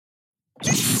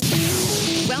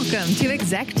Welcome to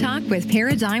Exec Talk with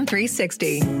Paradigm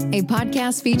 360, a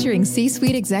podcast featuring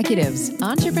C-suite executives,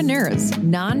 entrepreneurs,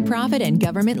 nonprofit, and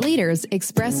government leaders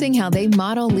expressing how they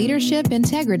model leadership,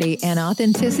 integrity, and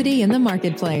authenticity in the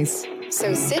marketplace.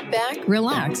 So sit back,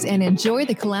 relax, and enjoy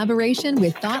the collaboration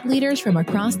with thought leaders from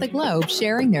across the globe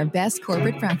sharing their best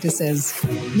corporate practices.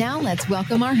 Now let's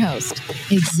welcome our host,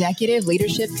 Executive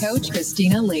Leadership Coach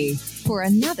Christina Lee, for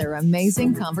another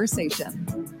amazing conversation.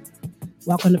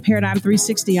 Welcome to Paradigm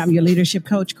 360. I'm your leadership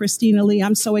coach, Christina Lee.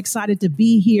 I'm so excited to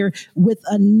be here with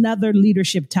another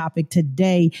leadership topic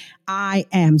today. I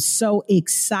am so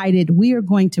excited. We are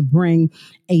going to bring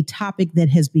a topic that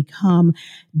has become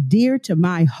dear to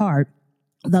my heart.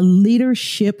 The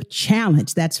Leadership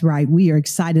Challenge. That's right. We are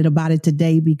excited about it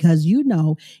today because, you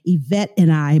know, Yvette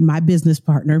and I, my business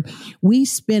partner, we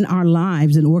spend our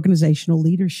lives in organizational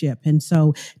leadership. And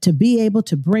so to be able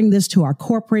to bring this to our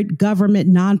corporate,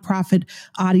 government, nonprofit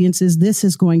audiences, this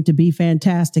is going to be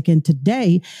fantastic. And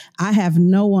today I have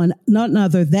none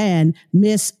other than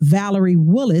Miss Valerie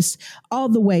Willis, all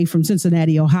the way from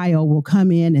Cincinnati, Ohio, will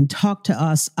come in and talk to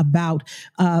us about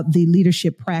the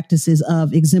leadership practices of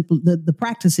the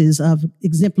practices of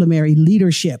exemplary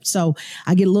leadership. So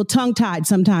I get a little tongue-tied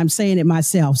sometimes saying it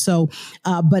myself. So,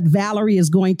 but Valerie is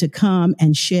going to come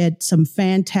and shed some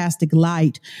fantastic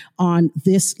light on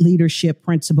this leadership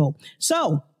principle.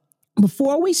 So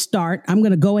before we start, I'm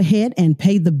going to go ahead and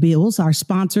pay the bills. Our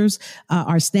sponsors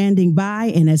are standing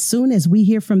by. And as soon as we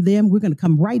hear from them, we're going to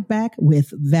come right back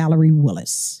with Valerie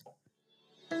Willis.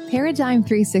 Paradigm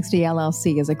 360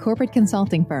 LLC is a corporate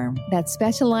consulting firm that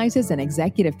specializes in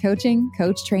executive coaching,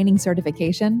 coach training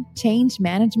certification, change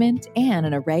management, and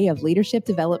an array of leadership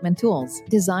development tools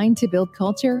designed to build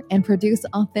culture and produce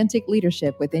authentic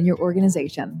leadership within your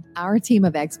organization. Our team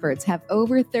of experts have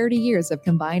over 30 years of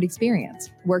combined experience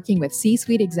working with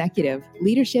C-suite executive,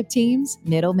 leadership teams,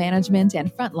 middle management, and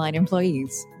frontline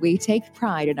employees. We take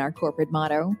pride in our corporate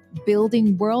motto,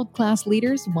 building world-class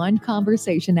leaders one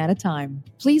conversation at a time.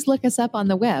 Please look us up on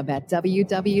the web at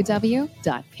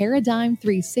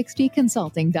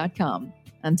www.paradigm360consulting.com.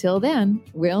 Until then,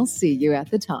 we'll see you at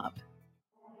the top.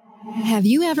 Have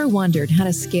you ever wondered how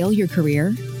to scale your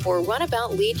career? Or what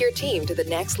about lead your team to the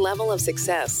next level of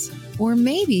success? Or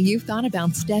maybe you've thought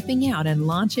about stepping out and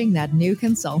launching that new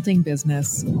consulting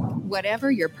business.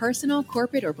 Whatever your personal,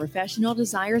 corporate, or professional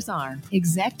desires are,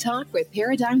 Exec Talk with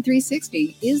Paradigm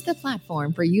 360 is the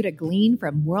platform for you to glean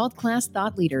from world-class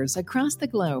thought leaders across the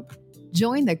globe.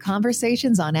 Join the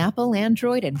conversations on Apple,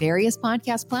 Android, and various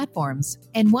podcast platforms.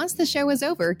 And once the show is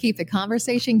over, keep the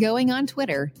conversation going on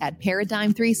Twitter at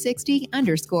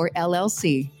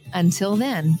Paradigm360_LLC. Until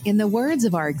then, in the words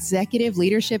of our executive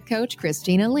leadership coach,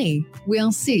 Christina Lee,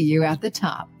 we'll see you at the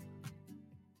top.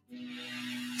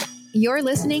 You're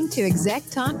listening to Exec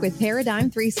Talk with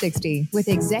Paradigm 360 with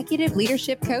executive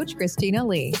leadership coach, Christina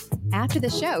Lee. After the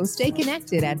show, stay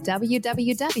connected at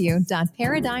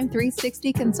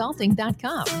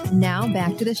www.paradigm360consulting.com. Now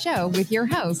back to the show with your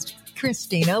host,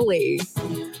 Christina Lee.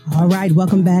 All right,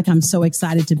 welcome back. I'm so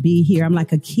excited to be here. I'm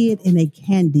like a kid in a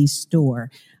candy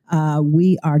store.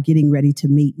 We are getting ready to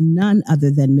meet none other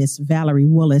than Miss Valerie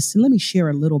Willis. And let me share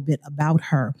a little bit about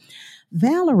her.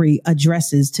 Valerie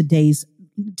addresses today's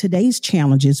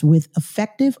challenges with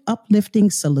effective, uplifting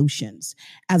solutions.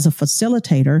 As a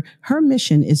facilitator, her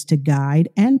mission is to guide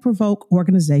and provoke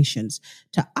organizations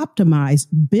to optimize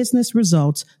business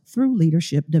results through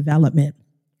leadership development.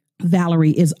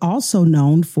 Valerie is also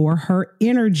known for her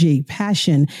energy,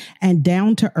 passion, and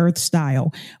down-to-earth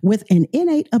style, with an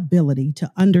innate ability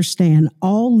to understand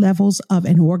all levels of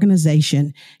an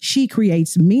organization. She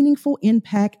creates meaningful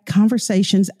impact,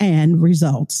 conversations, and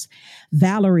results.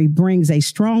 Valerie brings a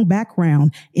strong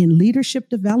background in leadership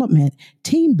development,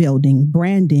 team building,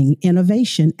 branding,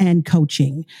 innovation, and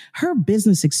coaching. Her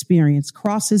business experience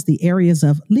crosses the areas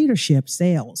of leadership,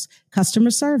 sales,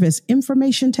 customer service,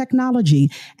 information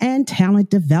technology, and talent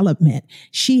development.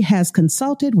 She has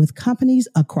consulted with companies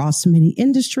across many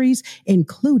industries,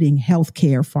 including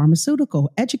healthcare, pharmaceutical,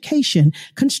 education,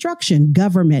 construction,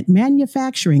 government,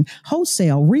 manufacturing,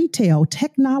 wholesale, retail,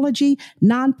 technology,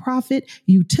 nonprofit,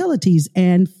 utilities,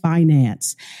 and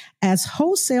finance. As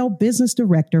wholesale business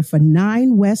director for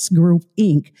 9 West Group,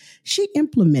 Inc., she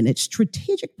implemented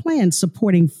strategic plans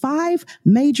supporting 5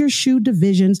 major shoe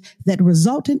divisions that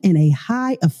resulted in a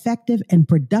high, effective, and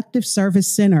productive service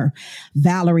center.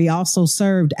 Valerie also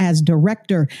served as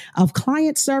director of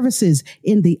client services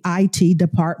in the IT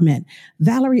department.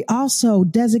 Valerie also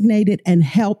designated and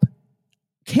helped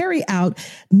carry out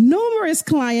numerous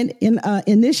client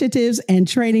initiatives and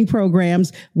training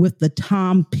programs with the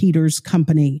Tom Peters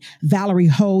Company. Valerie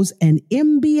holds an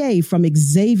MBA from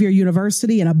Xavier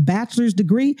University and a bachelor's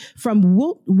degree from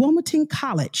Wilmington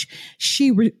College.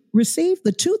 She received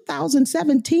the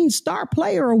 2017 Star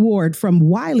Player Award from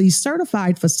Wiley's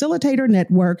Certified Facilitator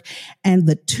Network and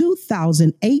the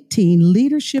 2018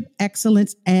 Leadership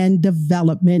Excellence and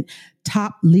Development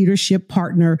Top Leadership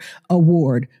Partner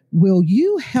Award. Will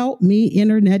you help me,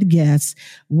 internet guests?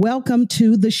 Welcome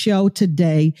to the show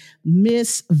today,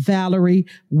 Miss Valerie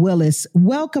Willis.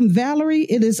 Welcome, Valerie.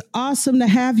 It is awesome to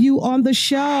have you on the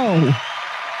show.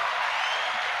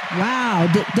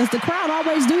 Wow. Does the crowd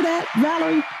always do that,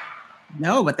 Valerie?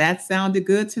 No, but that sounded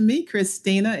good to me,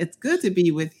 Christina. It's good to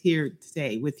be here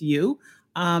today with you.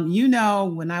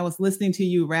 When I was listening to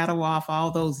you rattle off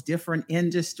all those different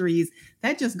industries,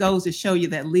 that just goes to show you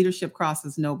that leadership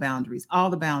crosses no boundaries, all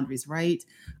the boundaries, right?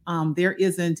 There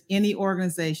isn't any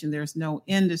organization, there's no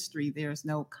industry, there's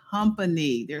no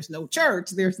company, there's no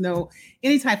church, there's no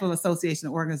any type of association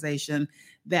or organization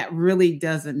that really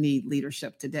doesn't need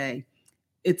leadership today.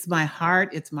 It's my heart.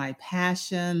 It's my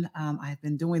passion. I've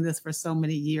been doing this for so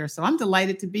many years. So I'm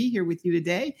delighted to be here with you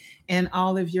today and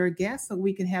all of your guests so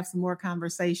we can have some more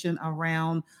conversation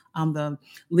around the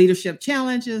leadership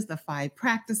challenges, the 5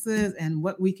 practices, and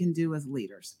what we can do as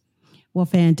leaders. Well,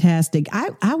 fantastic.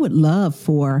 I would love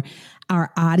for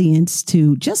our audience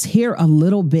to just hear a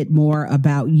little bit more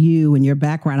about you and your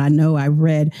background. I know I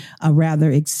read a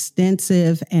rather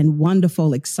extensive and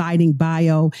wonderful, exciting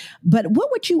bio, but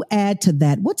what would you add to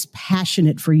that? What's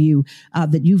passionate for you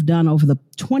that you've done over the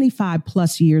 25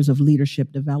 plus years of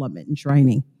leadership development and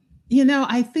training?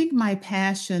 I think my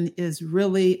passion is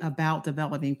really about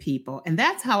developing people. And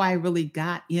that's how I really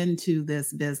got into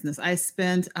this business. I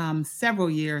spent several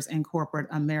years in corporate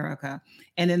America.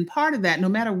 And in part of that, no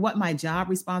matter what my job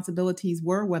responsibilities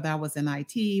were, whether I was in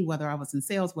IT, whether I was in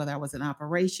sales, whether I was in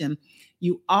operation,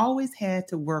 you always had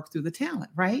to work through the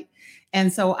talent, right?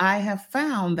 And so I have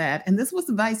found that, and this was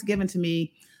advice given to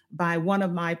me by one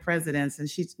of my presidents. And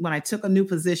when I took a new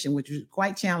position, which was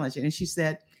quite challenging, and she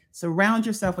said, surround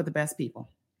yourself with the best people.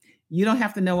 You don't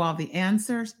have to know all the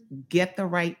answers. Get the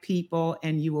right people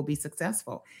and you will be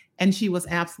successful. And she was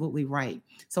absolutely right.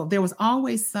 So there was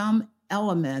always some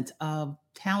element of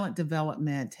talent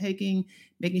development,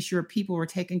 making sure people were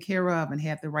taken care of and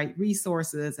had the right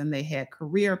resources and they had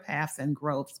career paths and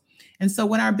growths. And so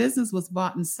when our business was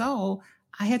bought and sold,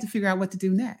 I had to figure out what to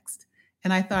do next.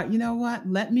 And I thought, you know what?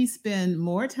 Let me spend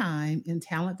more time in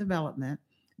talent development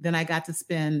than I got to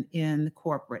spend in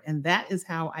corporate. And that is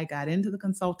how I got into the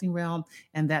consulting realm.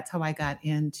 And that's how I got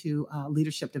into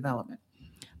leadership development.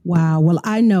 Wow. Well,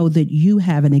 I know that you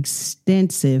have an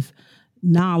extensive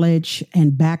knowledge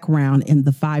and background in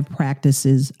the 5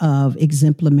 practices of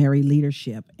exemplary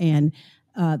leadership. And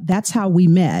that's how we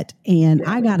met. And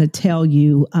I got to tell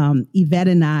you, Yvette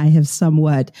and I have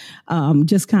somewhat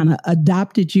just kind of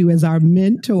adopted you as our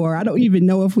mentor. I don't even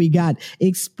know if we got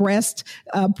expressed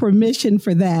permission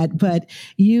for that, but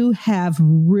you have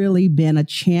really been a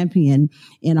champion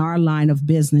in our line of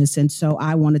business. And so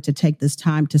I wanted to take this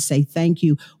time to say thank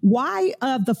you. Why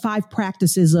the 5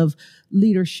 practices of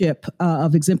leadership,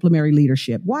 of exemplary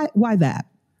leadership? Why that?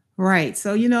 Right.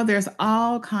 So, there's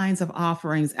all kinds of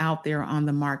offerings out there on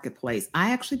the marketplace. I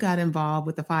actually got involved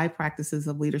with the 5 practices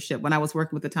of leadership when I was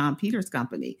working with the Tom Peters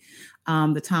Company.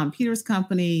 The Tom Peters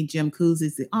Company, Jim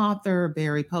Cousey's the author,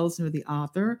 Barry Posner, the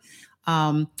author,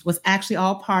 was actually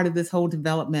all part of this whole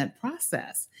development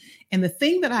process. And the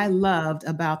thing that I loved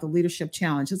about the Leadership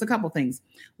Challenge is a couple things.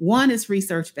 One is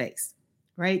research-based.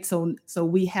 Right. So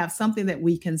we have something that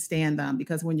we can stand on,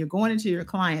 because when you're going into your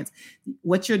clients,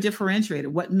 what's your differentiator?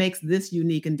 What makes this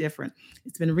unique and different?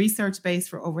 It's been research-based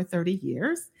for over 30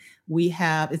 years.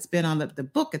 It's been on the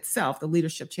book itself. The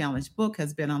Leadership Challenge book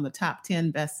has been on the top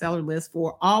 10 bestseller list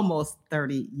for almost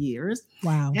 30 years.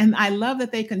 Wow. And I love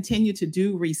that they continue to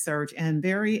do research. And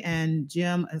Barry and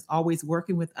Jim is always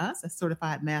working with us as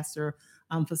certified master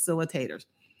facilitators.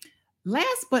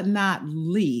 Last but not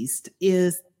least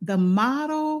is the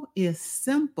model is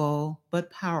simple but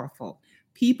powerful.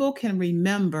 People can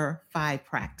remember 5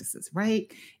 practices,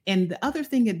 right? And the other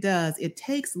thing it does, it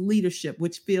takes leadership,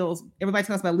 which everybody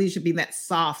talks about leadership being that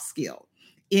soft skill,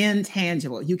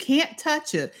 intangible. You can't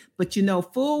touch it, but you know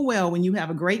full well when you have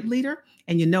a great leader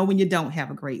and you know when you don't have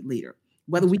a great leader,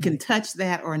 whether we can touch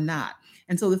that or not.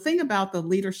 And so the thing about the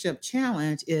Leadership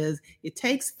Challenge is it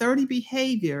takes 30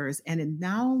 behaviors and it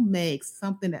now makes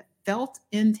something that felt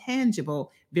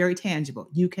intangible very tangible.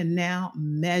 You can now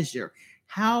measure,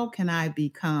 how can I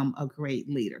become a great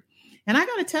leader? And I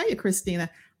got to tell you, Christina,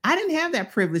 I didn't have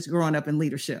that privilege growing up in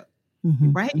leadership.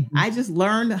 Mhm, Right. mhm. I just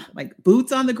learned like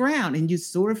boots on the ground and you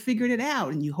sort of figured it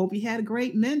out and you hope you had a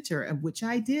great mentor, of which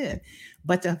I did.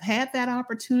 But to have had that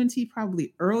opportunity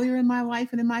probably earlier in my life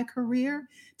and in my career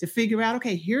to figure out,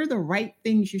 okay, here are the right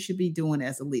things you should be doing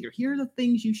as a leader. Here are the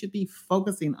things you should be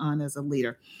focusing on as a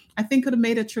leader. I think could have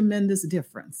made a tremendous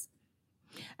difference.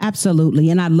 Absolutely.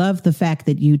 And I love the fact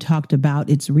that you talked about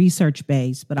it's research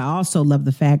based, but I also love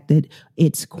the fact that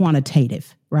it's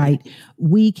quantitative, right?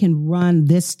 We can run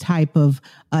this type of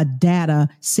data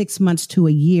 6 months to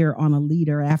a year on a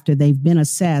leader after they've been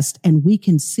assessed, and we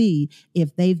can see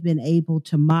if they've been able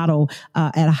to model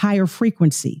at a higher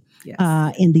frequency.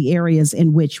 Yes. In the areas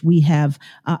in which we have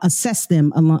assessed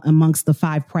them amongst the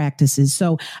 5 practices.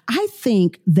 So I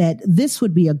think that this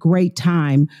would be a great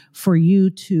time for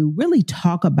you to really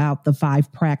talk about the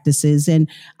 5 practices. And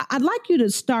I'd like you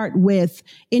to start with,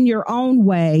 in your own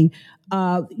way,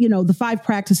 the 5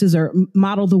 practices are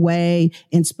model the way,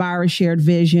 inspire a shared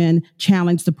vision,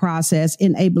 challenge the process,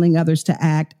 enabling others to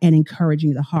act, and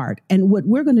encouraging the heart. And what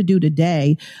we're going to do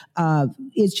today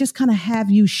is just kind of have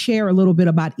you share a little bit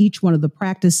about each one of the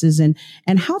practices and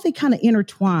how they kind of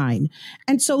intertwine.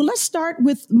 And so let's start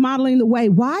with modeling the way.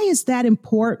 Why is that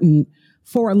important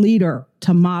for a leader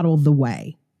to model the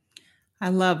way? I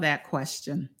love that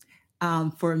question.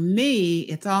 For me,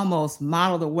 it's almost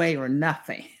model the way or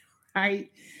nothing.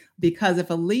 Right? Because if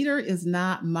a leader is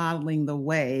not modeling the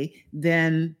way,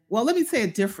 then, well, let me say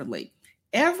it differently.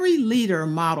 Every leader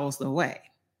models the way.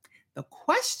 The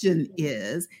question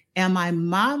is, am I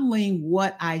modeling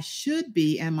what I should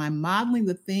be? Am I modeling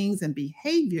the things and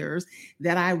behaviors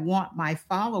that I want my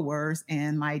followers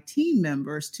and my team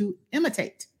members to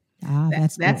imitate?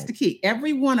 That's the key.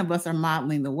 Every one of us are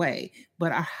modeling the way,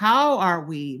 but how are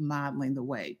we modeling the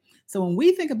way? So when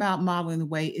we think about modeling the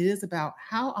way, it is about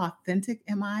how authentic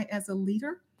am I as a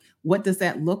leader? What does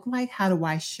that look like? How do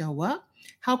I show up?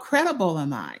 How credible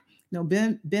am I?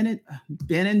 Ben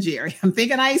and Jerry. I'm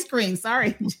thinking ice cream.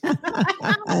 Sorry.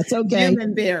 That's okay. Jim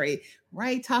and Barry,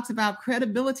 right? Talks about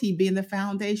credibility being the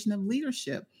foundation of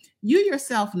leadership. You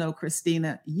yourself know,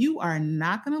 Christina, you are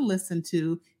not going to listen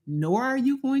to, nor are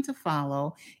you going to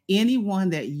follow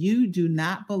anyone that you do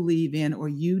not believe in or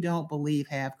you don't believe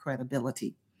have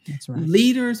credibility. That's right.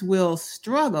 Leaders will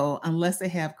struggle unless they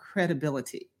have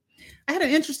credibility. I had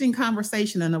an interesting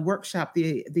conversation in a workshop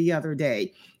the other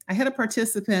day. I had a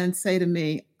participant say to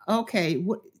me, okay,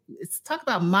 let's talk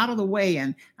about model the way,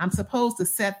 and I'm supposed to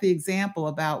set the example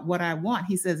about what I want.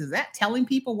 He says, is that telling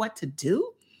people what to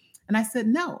do? And I said,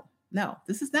 no,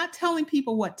 this is not telling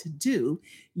people what to do.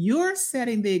 You're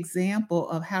setting the example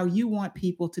of how you want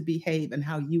people to behave and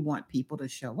how you want people to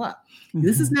show up. Mm-hmm.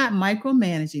 This is not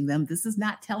micromanaging them. This is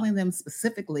not telling them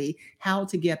specifically how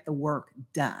to get the work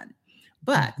done.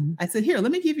 But I said, here,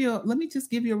 let me just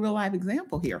give you a real live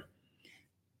example here.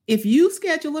 If you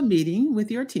schedule a meeting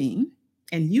with your team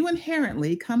and you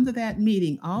inherently come to that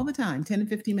meeting all the time, 10 to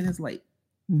 15 minutes late,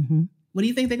 what do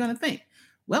you think they're going to think?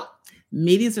 Well,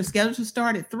 meetings are scheduled to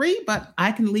start at 3, but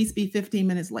I can at least be 15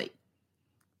 minutes late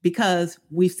because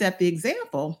we've set the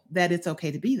example that it's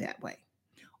okay to be that way.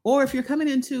 Or if you're coming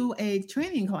into a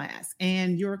training class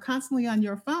and you're constantly on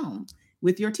your phone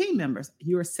with your team members,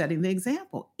 you're setting the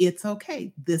example. It's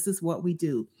okay. This is what we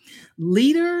do.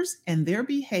 Leaders and their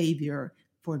behavior,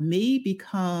 for me,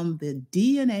 become the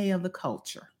DNA of the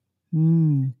culture.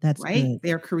 That's right. Good.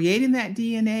 They're creating that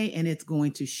DNA and it's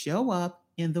going to show up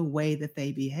in the way that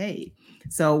they behave.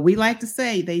 So we like to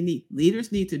say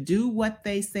leaders need to do what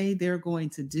they say they're going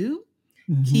to do,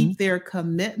 keep their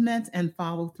commitments and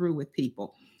follow through with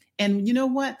people. And you know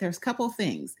what? There's a couple of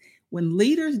things. When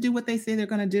leaders do what they say they're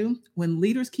going to do, when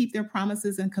leaders keep their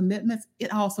promises and commitments,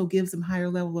 it also gives them higher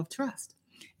level of trust.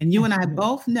 And you and I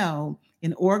both know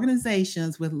in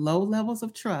organizations with low levels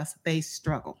of trust, they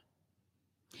struggle.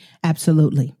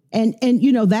 Absolutely. And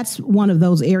that's one of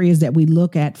those areas that we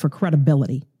look at for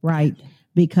credibility, right?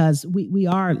 Because we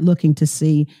are looking to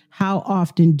see how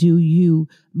often do you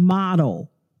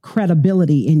model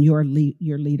credibility in your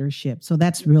leadership. So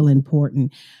that's real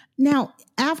important. Now,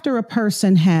 after a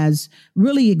person has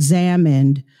really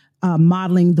examined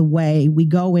modeling the way, we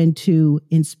go into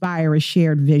inspire a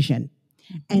shared vision.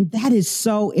 And that is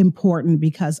so important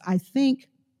because I think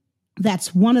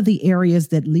that's one of the areas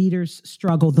that leaders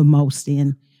struggle the most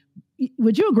in.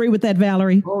 Would you agree with that,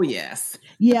 Valerie? Oh, yes.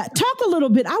 Yeah. Talk a little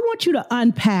bit. I want you to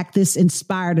unpack this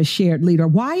inspire a shared leader.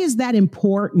 Why is that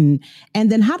important?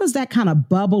 And then how does that kind of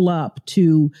bubble up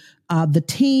to the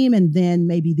team and then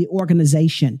maybe the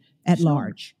organization at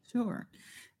large? Sure.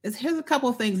 Here's a couple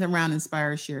of things around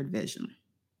inspire a shared vision.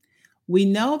 We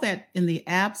know that in the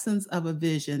absence of a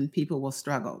vision, people will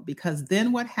struggle, because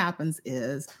then what happens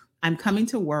is I'm coming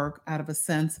to work out of a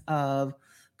sense of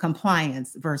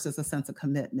compliance versus a sense of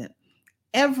commitment.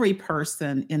 Every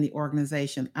person in the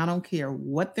organization, I don't care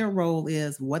what their role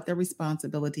is, what their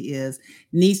responsibility is,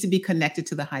 needs to be connected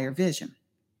to the higher vision.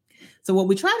 So what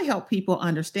we try to help people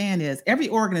understand is every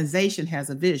organization has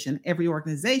a vision. Every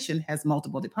organization has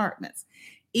multiple departments.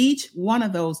 Each one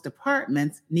of those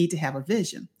departments need to have a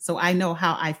vision. So I know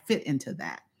how I fit into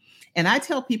that. And I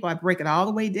tell people, I break it all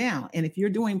the way down. And if you're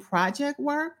doing project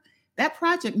work, that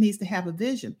project needs to have a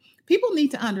vision. People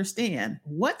need to understand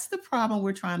what's the problem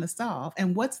we're trying to solve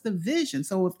and what's the vision.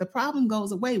 So if the problem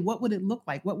goes away, what would it look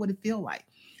like? What would it feel like?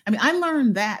 I mean, I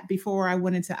learned that before I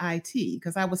went into IT,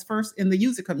 because I was first in the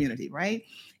user community, right?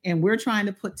 And we're trying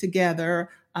to put together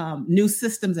new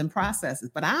systems and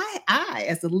processes. But I,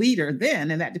 as a leader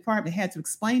then in that department, had to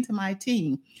explain to my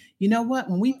team, you know what,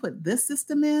 when we put this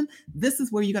system in, this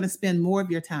is where you're going to spend more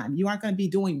of your time. You aren't going to be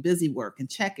doing busy work and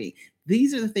checking.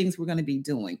 These are the things we're going to be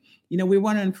doing. You know, we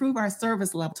want to improve our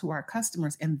service level to our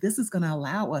customers, and this is going to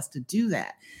allow us to do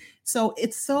that. So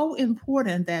it's so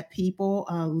important that people,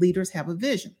 leaders have a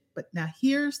vision. But now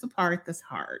here's the part that's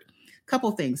hard.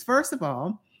 Couple things. First of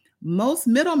all, most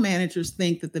middle managers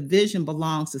think that the vision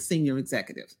belongs to senior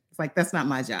executives. It's like, that's not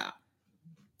my job.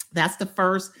 That's the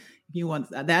first,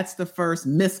 that's the first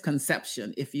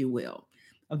misconception, if you will.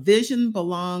 A vision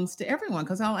belongs to everyone,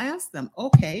 because I'll ask them,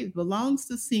 okay, it belongs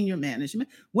to senior management.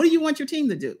 What do you want your team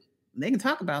to do? And they can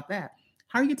talk about that.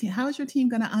 How is your team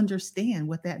going to understand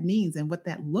what that means and what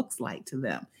that looks like to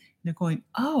them? And they're going,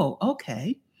 oh,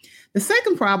 okay. The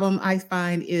second problem I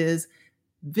find is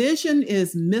vision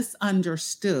is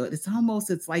misunderstood.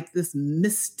 It's like this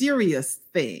mysterious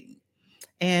thing.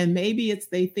 And maybe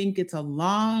they think it's a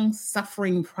long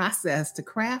suffering process to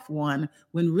craft one,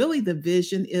 when really the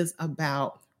vision is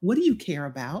about, what do you care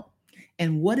about?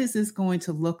 And what is this going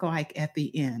to look like at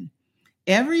the end?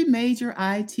 Every major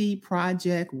IT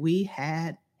project we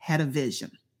had a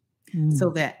vision,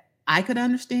 so that I could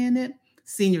understand it.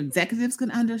 Senior executives could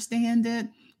understand it,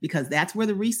 because that's where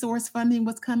the resource funding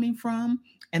was coming from,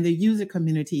 and the user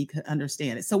community could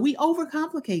understand it. So we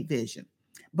overcomplicate vision.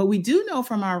 But we do know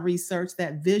from our research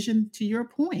that vision, to your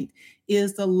point,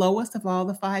 is the lowest of all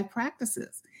the 5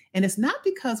 practices. And it's not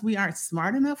because we aren't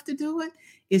smart enough to do it.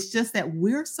 It's just that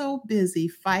we're so busy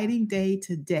fighting day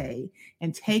to day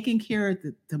and taking care of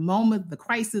the moment, the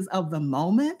crisis of the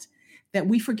moment, that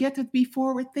we forget to be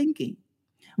forward thinking.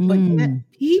 But yet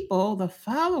people, the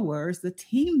followers, the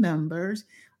team members,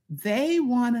 they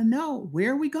want to know,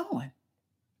 where are we going?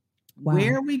 Wow.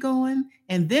 Where are we going?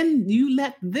 And then you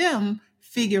let them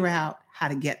figure out how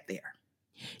to get there.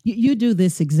 You do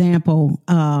this example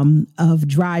of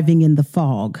driving in the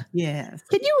fog. Yes.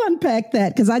 Can you unpack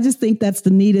that? Because I just think that's the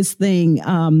neatest thing.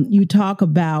 You talk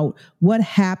about what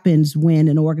happens when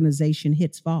an organization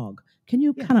hits fog. Can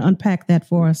you kind of unpack that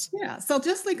for us? Yeah. So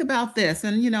just think about this.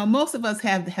 And, most of us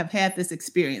have had this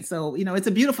experience. So, it's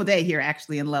a beautiful day here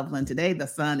actually in Loveland today. The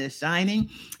sun is shining.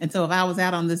 And so if I was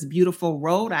out on this beautiful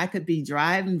road, I could be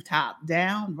driving top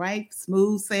down, right?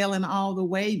 Smooth sailing all the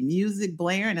way, music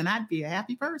blaring, and I'd be a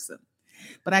happy person.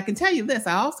 But I can tell you this,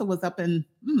 I also was up in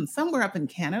somewhere up in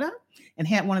Canada and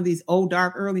had one of these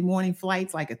dark early morning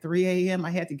flights, like at 3 a.m.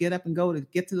 I had to get up and go to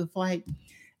get to the flight.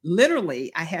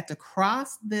 Literally, I had to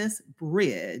cross this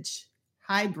bridge,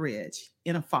 high bridge,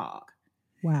 in a fog.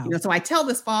 Wow. So I tell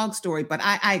this fog story, but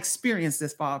I experienced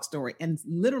this fog story. And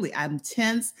literally, I'm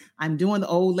tense. I'm doing the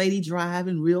old lady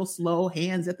driving real slow,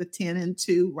 hands at the 10 and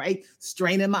 2, right?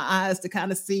 Straining my eyes to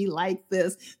kind of see like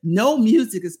this. No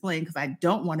music is playing because I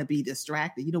don't want to be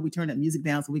distracted. We turn that music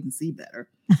down so we can see better.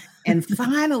 And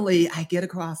finally, I get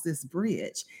across this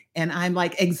bridge and I'm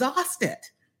like exhausted.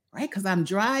 Right? Because I'm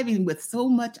driving with so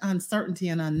much uncertainty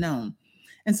and unknown.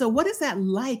 And so what is that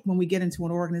like when we get into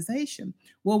an organization?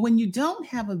 Well, when you don't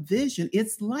have a vision,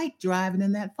 it's like driving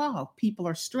in that fog. People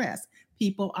are stressed.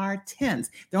 People are tense.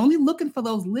 They're only looking for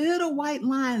those little white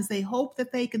lines they hope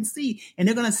that they can see. And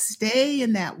they're going to stay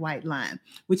in that white line,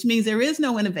 which means there is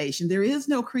no innovation. There is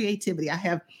no creativity. I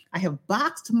have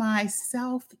boxed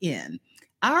myself in.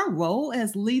 Our role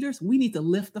as leaders, we need to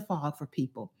lift the fog for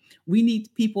people. We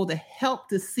need people to help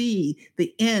to see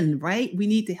the end, right? We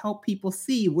need to help people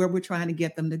see where we're trying to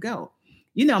get them to go.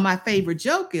 My favorite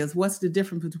joke is, what's the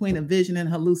difference between a vision and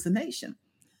hallucination?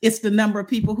 It's the number of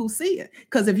people who see it.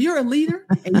 Because if you're a leader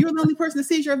and you're the only person that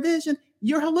sees your vision,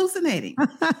 you're hallucinating.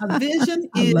 A vision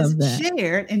is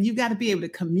shared, and you got to be able to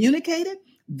communicate it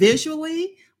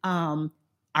visually,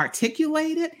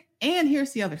 articulate it. And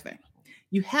here's the other thing.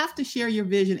 You have to share your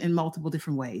vision in multiple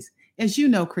different ways. As you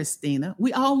know, Christina,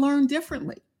 we all learn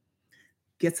differently.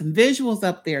 Get some visuals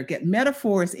up there, get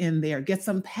metaphors in there, get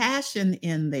some passion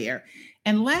in there.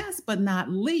 And last but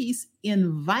not least,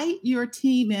 invite your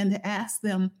team in to ask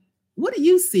them, what do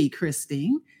you see,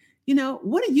 Christine?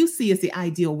 What do you see as the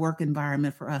ideal work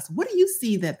environment for us? What do you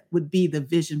see that would be the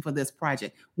vision for this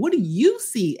project? What do you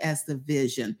see as the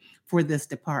vision for this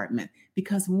department?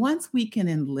 Because once we can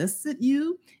elicit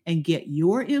you and get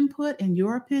your input and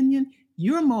your opinion,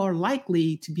 you're more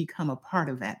likely to become a part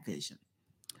of that vision.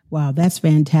 Wow, that's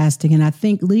fantastic. And I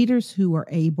think leaders who are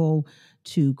able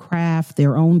to craft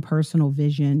their own personal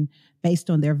vision based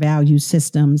on their value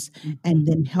systems and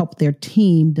then help their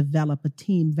team develop a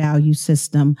team value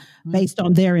system based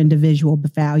on their individual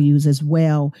values as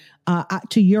well.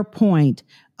 To your point,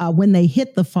 when they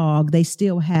hit the fog, they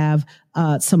still have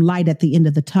some light at the end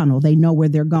of the tunnel. They know where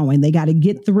they're going. They got to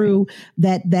get through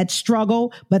that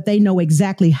struggle, but they know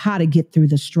exactly how to get through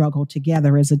the struggle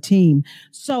together as a team.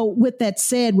 So with that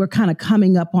said, we're kind of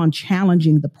coming up on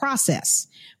challenging the process,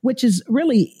 which is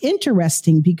really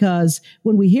interesting because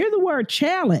when we hear the word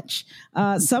challenge,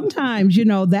 sometimes,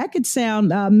 that could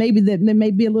sound maybe that there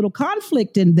may be a little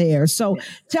conflict in there. So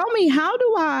tell me, how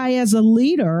do I, as a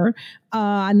leader,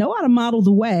 I know how to model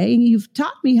the way. You've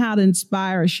taught me how to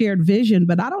inspire a shared vision,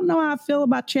 but I don't know how I feel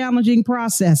about challenging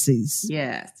processes.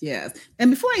 Yes.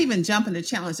 And before I even jump into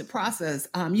challenge the process,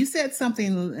 you said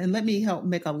something, and let me help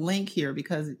make a link here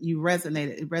because it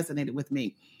resonated with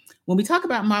me. When we talk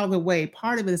about model the way,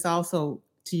 part of it is also,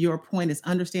 to your point, is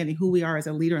understanding who we are as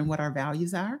a leader and what our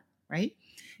values are, right?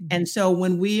 Mm-hmm. And so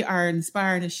when we are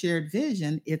inspiring a shared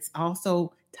vision, it's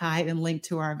also tied and linked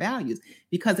to our values.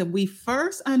 Because if we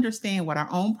first understand what our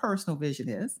own personal vision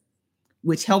is,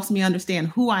 which helps me understand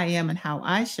who I am and how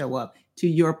I show up, to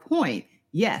your point,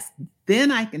 yes,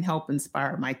 then I can help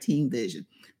inspire my team vision.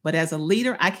 But as a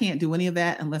leader, I can't do any of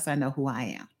that unless I know who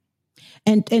I am.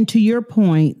 And to your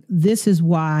point, this is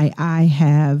why I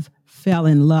have fell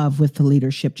in love with the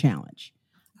Leadership Challenge.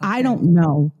 Okay. I don't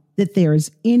know that there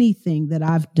is anything that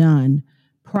I've done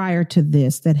prior to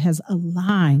this that has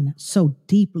aligned so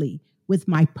deeply with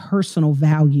my personal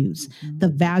values, the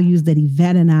values that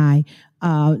Yvette and I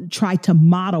try to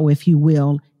model, if you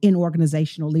will, in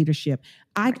organizational leadership.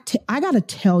 I got to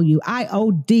tell you, I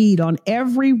OD'd on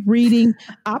every reading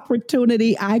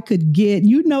opportunity I could get.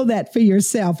 You know that for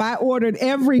yourself. I ordered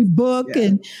every book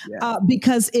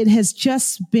because it has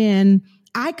just been,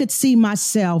 I could see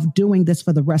myself doing this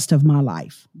for the rest of my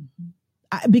life.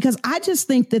 Because I just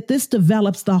think that this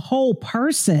develops the whole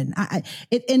person.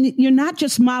 And you're not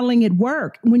just modeling at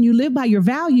work. When you live by your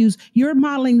values, you're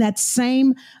modeling that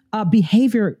same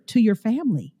behavior to your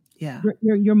family. Yeah,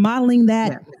 you're modeling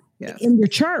that in your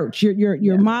church.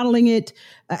 You're modeling it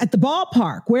at the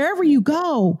ballpark, wherever you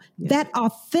go. That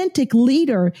authentic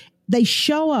leader, they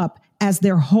show up as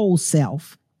their whole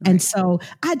self. And so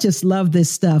I just love this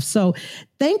stuff. So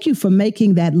thank you for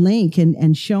making that link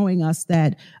and showing us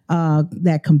that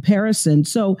comparison.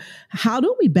 So how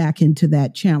do we back into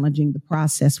that, challenging the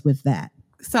process with that?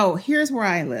 So here's where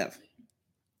I live.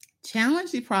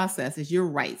 Challenge the process is, you're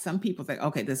right. Some people think,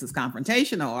 okay, this is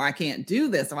confrontational, or I can't do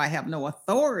this, or I have no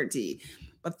authority.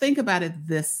 But think about it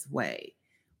this way.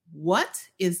 What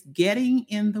is getting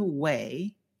in the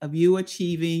way of you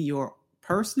achieving your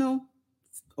personal,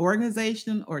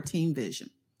 organization, or team vision?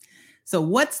 So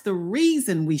what's the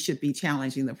reason we should be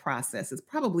challenging the process is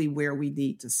probably where we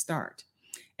need to start.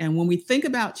 And when we think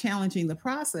about challenging the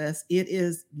process, it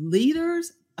is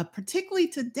leaders, particularly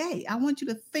today. I want you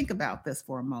to think about this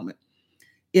for a moment.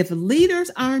 If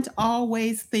leaders aren't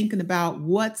always thinking about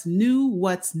what's new,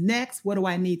 what's next, what do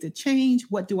I need to change,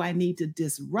 what do I need to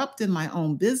disrupt in my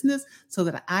own business so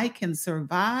that I can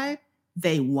survive,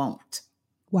 they won't.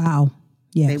 Wow.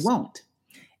 Yes. They won't.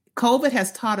 COVID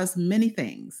has taught us many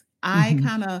things.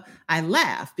 I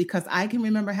laugh because I can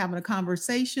remember having a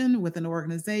conversation with an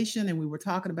organization, and we were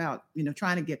talking about,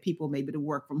 trying to get people maybe to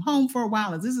work from home for a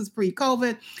while. And this is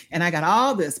pre-COVID. And I got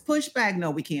all this pushback.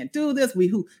 No, we can't do this.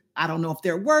 I don't know if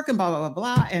they're working, blah, blah,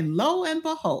 blah, blah. And lo and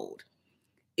behold,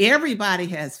 everybody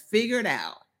has figured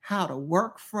out how to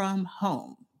work from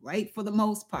home, right? For the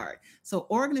most part. So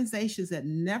organizations that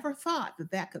never thought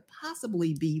that could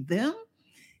possibly be them,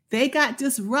 they got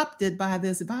disrupted by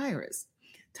this virus.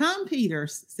 Tom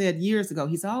Peters said years ago,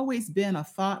 he's always been a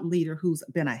thought leader who's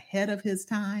been ahead of his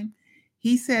time.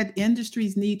 He said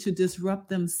industries need to disrupt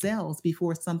themselves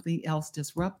before something else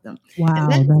disrupt them. Wow,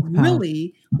 and that's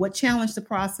really what Challenge the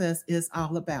Process is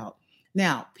all about.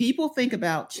 Now, people think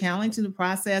about challenging the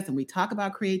process, and we talk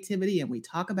about creativity and we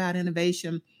talk about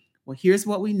innovation. Well, here's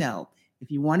what we know.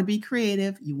 If you want to be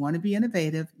creative, you want to be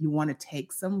innovative, you want to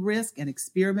take some risk and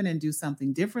experiment and do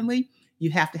something differently, you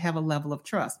have to have a level of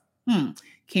trust.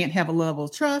 Can't have a level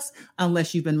of trust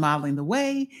unless you've been modeling the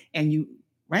way and you,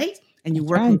 right? And you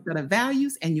work with a set of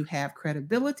values and you have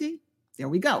credibility. There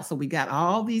we go. So we got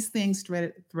all these things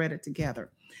threaded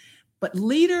together. But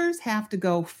leaders have to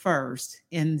go first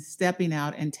in stepping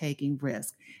out and taking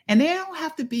risk. And they don't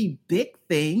have to be big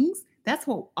things. That's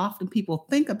what often people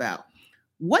think about.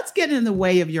 What's getting in the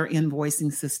way of your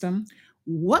invoicing system?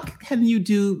 What can you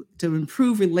do to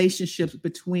improve relationships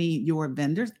between your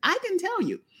vendors? I can tell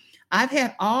you, I've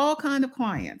had all kinds of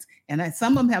clients, and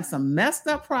some of them have some messed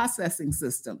up processing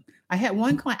system. I had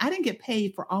one client, I didn't get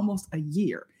paid for almost a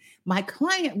year. My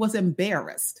client was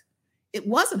embarrassed. It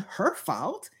wasn't her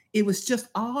fault. It was just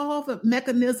all the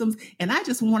mechanisms. And I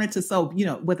just wanted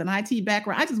to, with an IT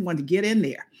background, I just wanted to get in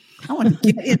there. I wanted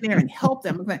to get in there and help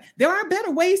them. There are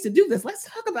better ways to do this. Let's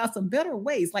talk about some better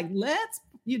ways. Like, let's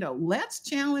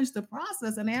challenge the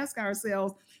process and ask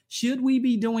ourselves, should we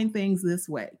be doing things this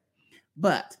way?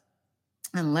 But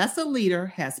unless a leader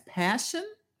has passion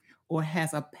or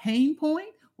has a pain point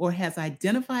or has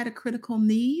identified a critical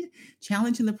need,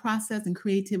 challenging the process and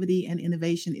creativity and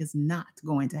innovation is not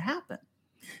going to happen.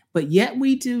 But yet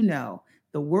we do know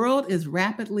the world is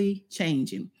rapidly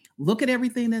changing. Look at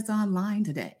everything that's online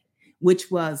today, which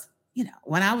was,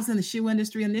 when I was in the shoe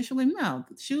industry initially, no,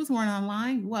 shoes weren't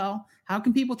online. Well, how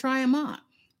can people try them on?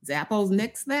 Zappos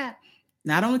nixed that.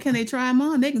 Not only can they try them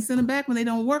on, they can send them back when they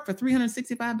don't work for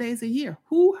 365 days a year.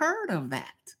 Who heard of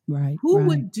that? Right. Who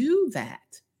would do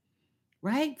that?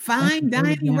 Right? Fine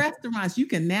dining restaurants, you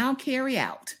can now carry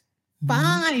out.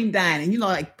 Fine dining,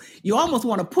 you almost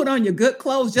want to put on your good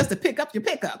clothes just to pick up your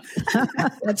pickup.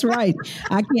 That's right.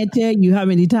 I can't tell you how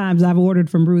many times I've ordered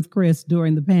from Ruth Chris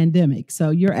during the pandemic.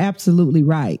 So you're absolutely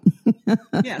right.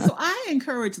 Yeah. So I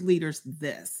encourage leaders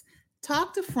this: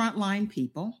 talk to frontline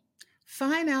people,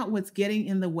 find out what's getting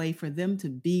in the way for them to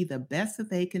be the best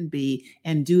that they can be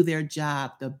and do their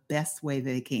job the best way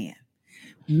they can.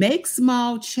 Make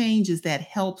small changes that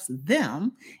helps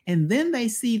them, and then they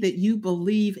see that you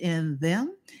believe in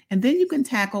them, and then you can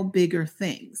tackle bigger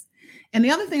things. And the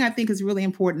other thing I think is really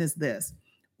important is this.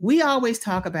 We always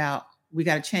talk about, we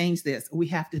got to change this, we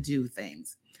have to do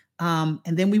things. And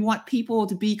then we want people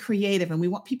to be creative and we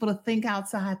want people to think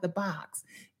outside the box.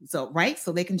 So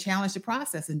they can challenge the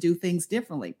process and do things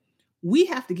differently. We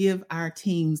have to give our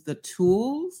teams the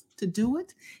tools to do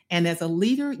it. And as a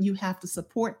leader, you have to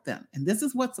support them. And this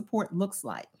is what support looks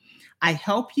like. I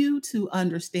help you to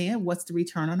understand what's the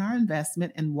return on our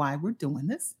investment and why we're doing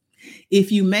this.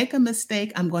 If you make a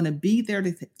mistake, I'm going to be there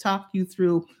to talk you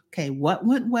through, okay, what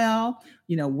went well?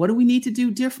 What do we need to do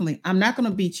differently? I'm not going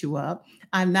to beat you up.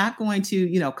 I'm not going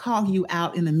to, call you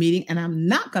out in a meeting, and I'm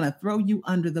not going to throw you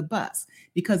under the bus.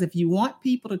 Because if you want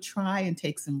people to try and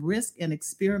take some risk and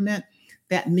experiment,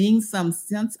 that means some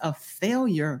sense of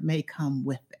failure may come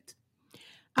with it.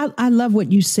 I love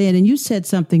what you said. And you said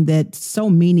something that's so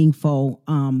meaningful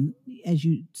as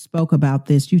you spoke about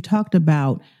this. You talked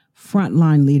about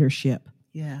frontline leadership.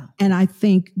 Yeah. And I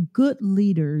think good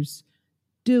leaders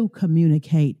do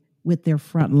communicate with their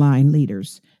frontline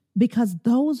leaders, because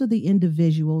those are the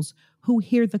individuals who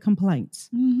hear the complaints.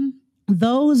 Mm-hmm.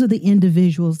 Those are the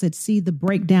individuals that see the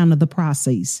breakdown of the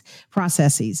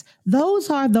processes. Those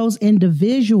are those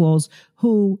individuals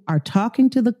who are talking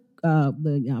to the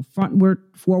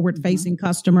forward-facing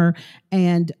customer,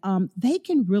 and they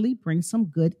can really bring some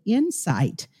good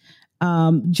insight.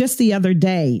 Just the other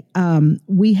day,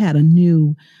 we had a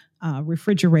new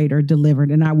refrigerator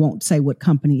delivered, and I won't say what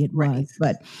company it was,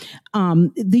 but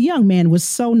the young man was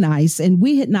so nice. And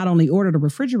we had not only ordered a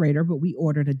refrigerator, but we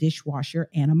ordered a dishwasher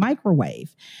and a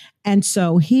microwave. And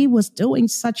so he was doing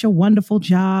such a wonderful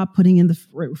job putting in the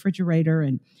refrigerator.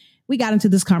 And we got into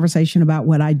this conversation about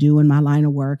what I do in my line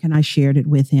of work, and I shared it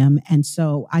with him. And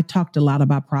so I talked a lot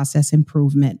about process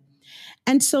improvement.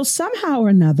 And so somehow or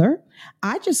another,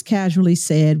 I just casually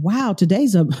said, wow,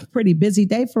 today's a pretty busy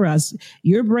day for us.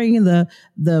 You're bringing the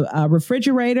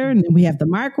refrigerator, and then we have the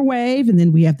microwave, and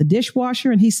then we have the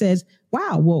dishwasher. And he says,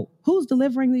 wow, well, who's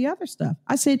delivering the other stuff?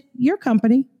 I said, your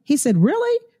company. He said,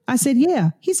 really? I said,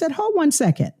 yeah. He said, hold one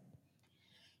second.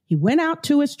 He went out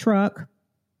to his truck.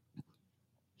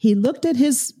 He looked at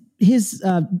his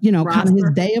kind of his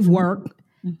day of work.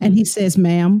 Mm-hmm. And he says,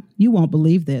 ma'am, you won't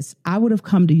believe this. I would have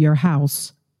come to your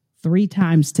house 3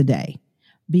 times today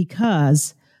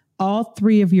because all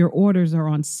 3 of your orders are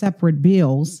on separate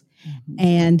bills. Mm-hmm.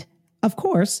 And of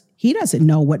course, he doesn't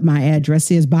know what my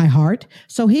address is by heart.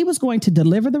 So he was going to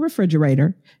deliver the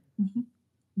refrigerator, mm-hmm.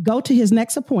 go to his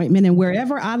next appointment, and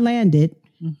wherever I landed,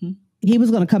 mm-hmm. He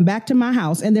was going to come back to my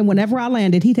house. And then whenever I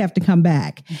landed, he'd have to come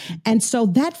back. Mm-hmm. And so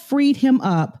that freed him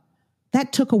up.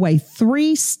 That took away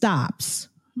 3 stops.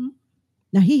 Mm-hmm.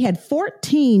 Now, he had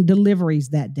 14 deliveries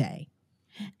that day.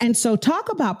 And so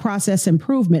talk about process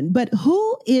improvement. But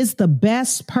who is the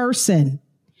best person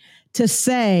to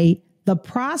say the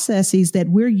processes that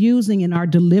we're using in our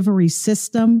delivery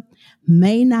system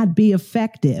may not be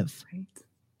effective? Right.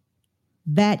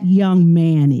 That young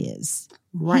man is.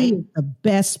 Right. He is the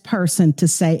best person to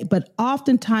say. But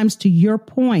oftentimes, to your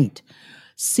point,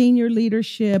 senior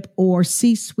leadership or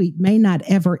C-suite may not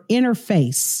ever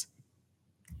interface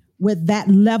with that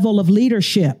level of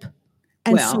leadership.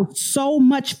 And so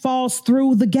much falls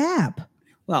through the gap.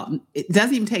 Well, it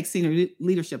doesn't even take senior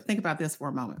leadership. Think about this for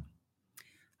a moment.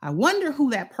 I wonder who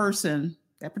that person,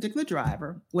 that particular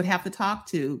driver, would have to talk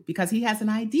to because he has an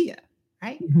idea,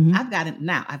 right? Mm-hmm. I've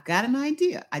got an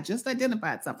idea. I just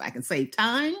identified something. I can save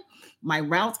time. My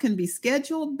routes can be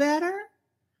scheduled better,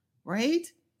 right?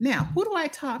 Now, who do I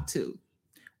talk to?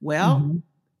 Well,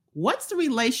 what's the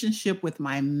relationship with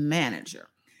my manager?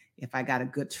 If I got a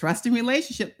good trusting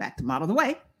relationship, back to model the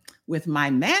way, with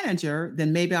my manager,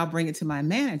 then maybe I'll bring it to my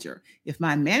manager. If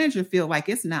my manager feels like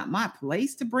it's not my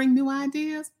place to bring new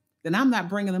ideas, then I'm not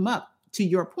bringing them up. To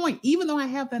your point, even though I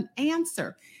have an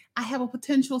answer, I have a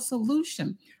potential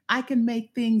solution. I can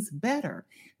make things better.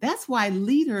 That's why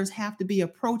leaders have to be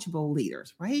approachable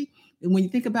leaders, right? And when you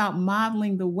think about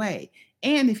modeling the way,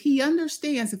 and if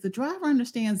the driver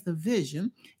understands the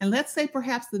vision, and let's say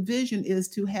perhaps the vision is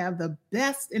to have the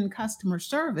best in customer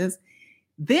service,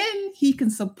 then he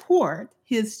can support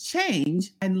his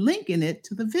change and linking it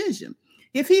to the vision.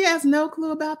 If he has no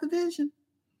clue about the vision,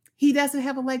 he doesn't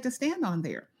have a leg to stand on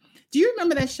there. Do you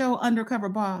remember that show, Undercover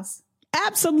Boss?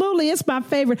 Absolutely. It's my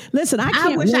favorite. Listen,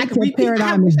 I wish I could repeat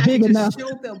Paradigm is big enough. Show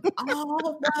them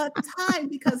all the time,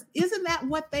 because isn't that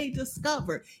what they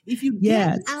discover? If you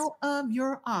get out of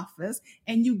your office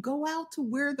and you go out to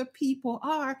where the people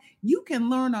are, you can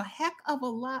learn a heck of a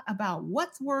lot about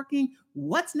what's working,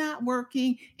 what's not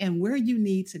working, and where you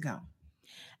need to go.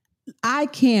 I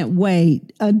can't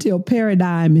wait until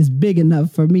Paradigm is big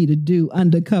enough for me to do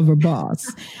Undercover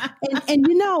Boss. and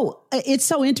you know, it's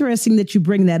so interesting that you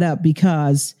bring that up,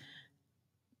 because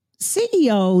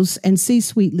CEOs and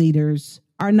C-suite leaders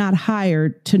are not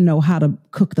hired to know how to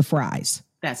cook the fries.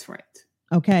 That's right.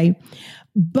 Okay.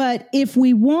 But if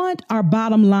we want our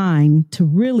bottom line to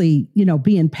really,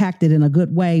 be impacted in a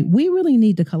good way, we really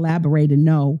need to collaborate and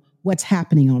know what's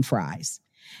happening on fries.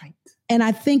 And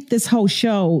I think this whole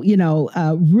show,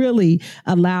 really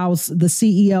allows the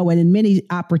CEO, and in many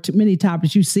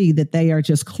topics, you see that they are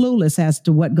just clueless as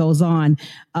to what goes on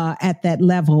at that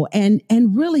level. And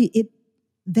really,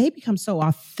 they become so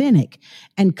authentic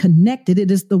and connected.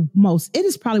 It is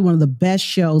probably one of the best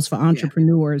shows for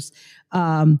entrepreneurs,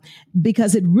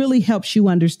 because it really helps you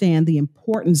understand the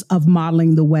importance of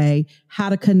modeling the way, how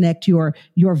to connect your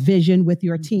vision with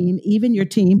your team, even your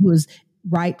team who is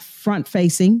right front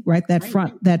facing, right? That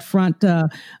front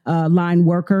line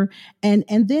worker. And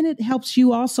then it helps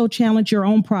you also challenge your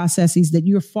own processes that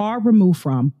you're far removed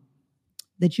from,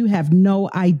 that you have no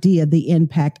idea the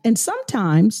impact. And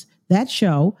sometimes that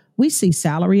show, we see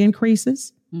salary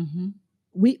increases. Mm-hmm.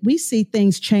 We see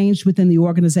things changed within the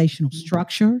organizational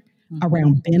structure,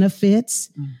 around benefits.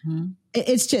 Mm-hmm.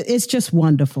 It's just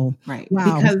wonderful. Right.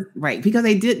 Wow. Because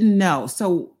they didn't know.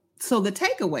 So the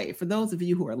takeaway for those of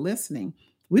you who are listening,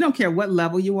 we don't care what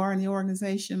level you are in the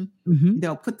organization.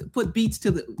 Mm-hmm. Put boots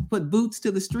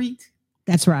to the street.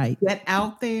 That's right. Get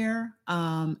out there.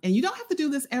 And you don't have to do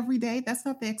this every day. That's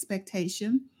not the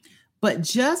expectation. But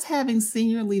just having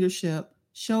senior leadership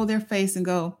show their face and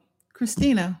go,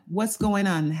 Christina, what's going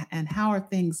on and how are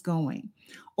things going?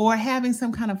 Or having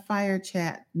some kind of fire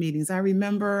chat meetings. I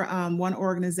remember one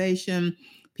organization,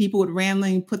 people would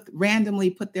randomly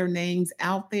put their names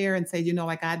out there and say,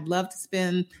 I'd love to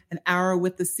spend an hour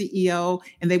with the CEO,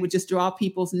 and they would just draw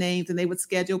people's names and they would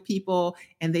schedule people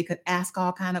and they could ask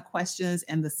all kinds of questions.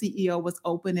 And the CEO was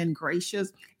open and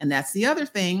gracious. And that's the other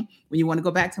thing when you want to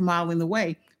go back to modeling the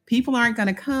way. People aren't going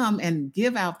to come and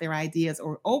give out their ideas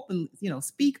or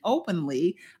speak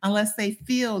openly unless they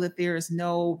feel that there's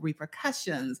no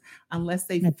repercussions, unless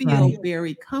they feel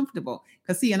very comfortable.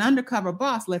 Because see, an undercover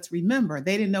boss, let's remember,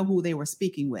 they didn't know who they were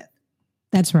speaking with.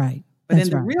 That's right. But in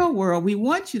the real world, we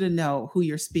want you to know who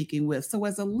you're speaking with. So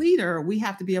as a leader, we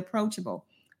have to be approachable.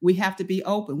 We have to be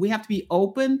open. We have to be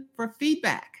open for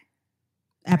feedback.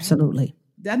 Absolutely.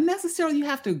 Doesn't necessarily you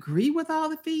have to agree with all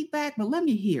the feedback, but let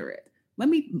me hear it. Let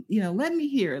me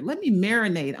hear it. Let me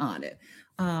marinate on it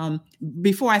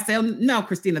before I say, oh, no,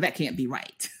 Christina, that can't be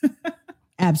right.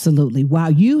 Absolutely. Wow.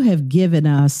 You have given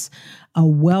us a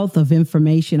wealth of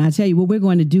information. I tell you what we're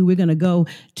going to do. We're going to go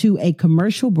to a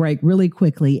commercial break really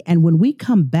quickly. And when we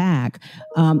come back,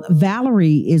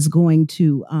 Valerie is going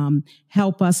to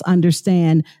help us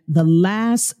understand the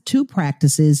last two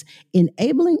practices: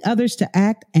 enabling others to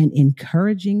act and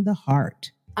encouraging the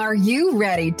heart. Are you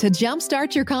ready to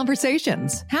jumpstart your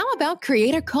conversations? How about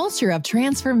create a culture of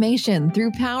transformation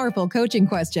through powerful coaching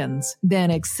questions? Then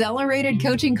Accelerated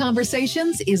Coaching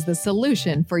Conversations is the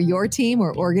solution for your team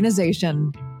or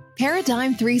organization.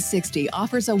 Paradigm 360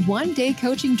 offers a one-day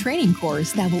coaching training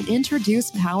course that will introduce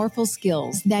powerful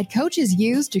skills that coaches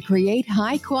use to create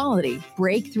high-quality,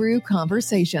 breakthrough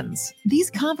conversations. These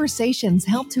conversations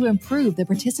help to improve the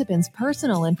participants'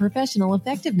 personal and professional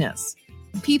effectiveness.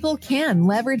 People can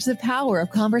leverage the power of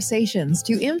conversations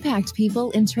to impact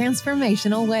people in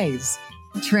transformational ways.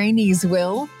 Trainees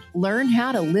will learn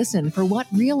how to listen for what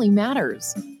really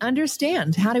matters,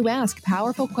 understand how to ask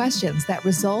powerful questions that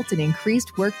result in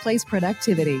increased workplace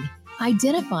productivity,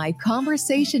 identify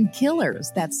conversation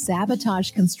killers that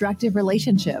sabotage constructive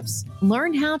relationships,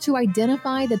 learn how to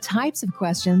identify the types of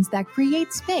questions that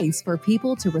create space for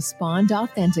people to respond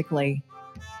authentically.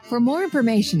 For more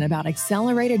information about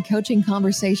Accelerated Coaching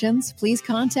Conversations, please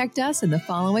contact us in the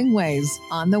following ways: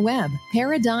 on the web,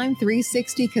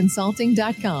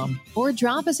 paradigm360consulting.com, or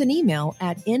drop us an email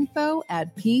at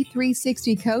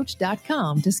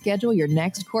info@p360coach.com to schedule your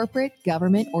next corporate,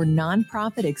 government, or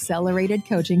nonprofit accelerated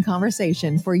coaching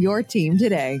conversation for your team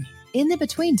today. In the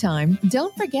between time,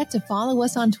 don't forget to follow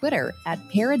us on Twitter at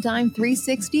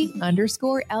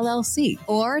paradigm360_LLC,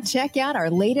 or check out our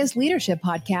latest leadership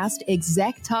podcast,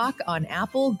 Exec Talk, on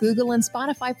Apple, Google, and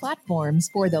Spotify platforms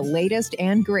for the latest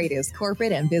and greatest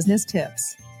corporate and business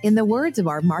tips. In the words of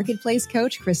our marketplace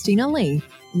coach, Christina Lee,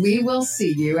 we will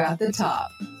see you at the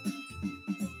top.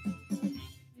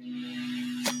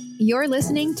 You're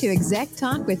listening to Exec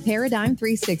Talk with Paradigm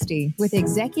 360 with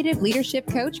executive leadership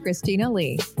coach Christina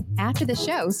Lee. After the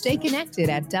show, stay connected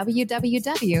at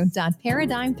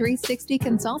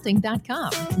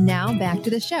www.paradigm360consulting.com. Now back to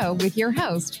the show with your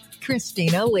host,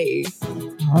 Christina Lee.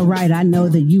 All right. I know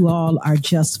that you all are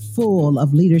just full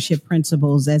of leadership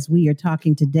principles as we are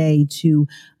talking today to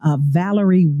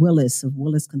Valerie Willis of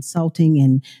Willis Consulting.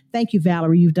 And thank you,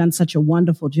 Valerie. You've done such a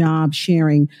wonderful job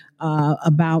sharing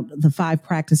about the 5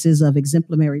 practices of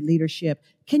exemplary leadership.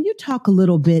 Can you talk a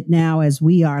little bit now as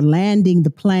we are landing the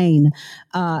plane,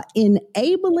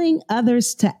 enabling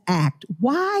others to act?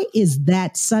 Why is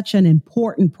that such an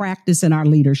important practice in our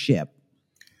leadership?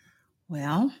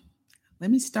 Well,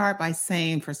 let me start by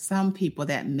saying, for some people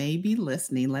that may be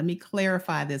listening, let me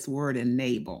clarify this word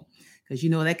enable, because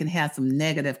that can have some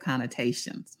negative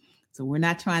connotations. So we're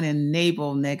not trying to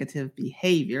enable negative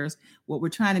behaviors. What we're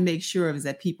trying to make sure of is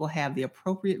that people have the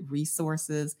appropriate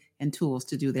resources and tools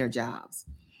to do their jobs.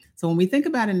 So when we think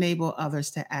about enable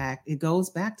others to act, it goes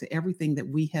back to everything that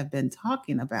we have been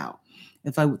talking about.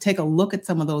 If I take a look at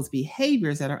some of those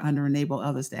behaviors that are under enable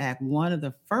others to act, one of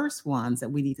the first ones that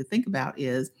we need to think about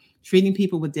is treating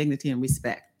people with dignity and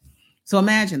respect. So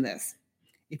imagine this.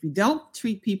 If you don't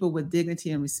treat people with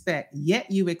dignity and respect, yet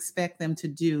you expect them to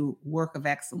do work of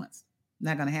excellence,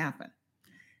 not going to happen,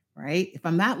 right? If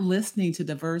I'm not listening to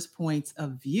diverse points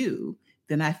of view,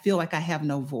 then I feel like I have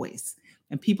no voice.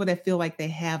 And people that feel like they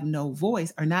have no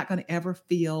voice are not going to ever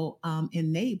feel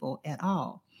enabled at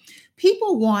all.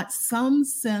 People want some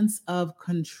sense of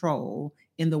control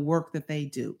in the work that they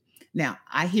do. Now,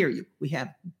 I hear you. We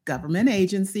have government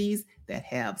agencies that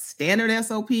have standard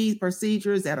SOPs,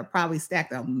 procedures that are probably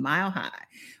stacked a mile high.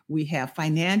 We have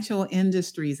financial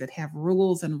industries that have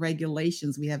rules and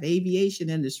regulations. We have aviation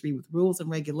industry with rules and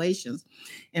regulations.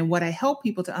 And what I help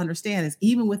people to understand is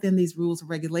even within these rules and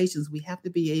regulations, we have to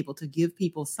be able to give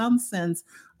people some sense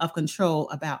of control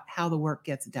about how the work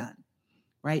gets done.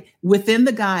 Right? Within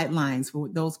the guidelines, for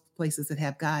those places that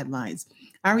have guidelines.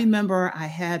 I remember I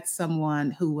had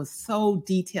someone who was so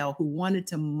detailed, who wanted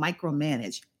to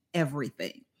micromanage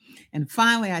everything. And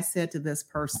finally, I said to this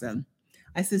person,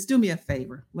 I says, do me a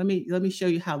favor. Let me show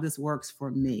you how this works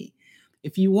for me.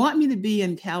 If you want me to be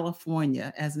in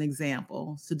California, as an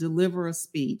example, to deliver a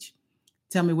speech,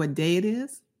 tell me what day it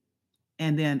is,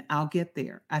 and then I'll get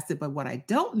there. I said, but what I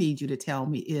don't need you to tell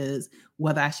me is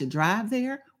whether I should drive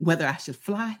there, whether I should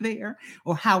fly there,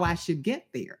 or how I should get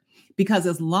there. Because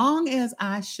as long as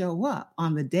I show up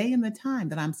on the day and the time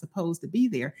that I'm supposed to be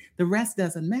there, the rest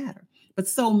doesn't matter. But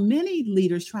so many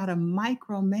leaders try to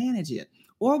micromanage it,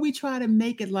 or we try to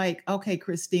make it like, okay,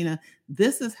 Christina,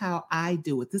 this is how I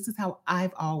do it. This is how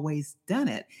I've always done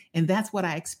it. And that's what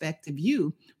I expect of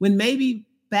you. When maybe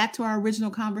back to our original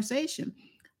conversation,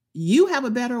 you have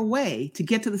a better way to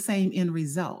get to the same end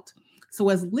result. So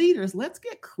as leaders, let's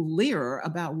get clearer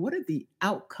about what are the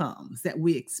outcomes that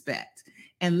we expect.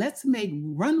 And let's make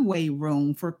runway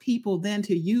room for people then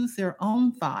to use their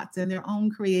own thoughts and their own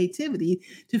creativity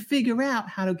to figure out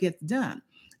how to get done.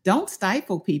 Don't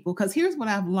stifle people, because here's what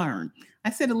I've learned.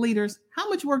 I said to leaders, how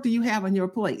much work do you have on your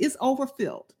plate? It's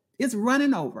overfilled. It's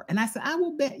running over. And I said, I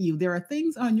will bet you there are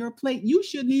things on your plate you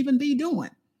shouldn't even be doing.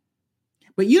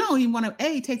 But you don't even want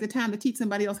to, take the time to teach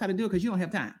somebody else how to do it because you don't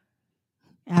have time.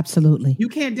 Absolutely. You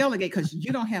can't delegate because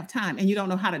you don't have time and you don't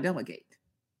know how to delegate.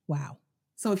 Wow.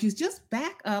 So if you just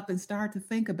back up and start to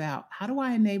think about, how do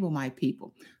I enable my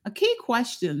people? A key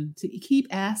question to keep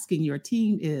asking your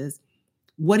team is,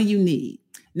 what do you need?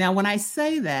 Now, when I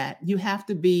say that, you have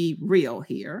to be real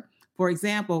here. For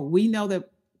example, we know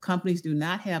that companies do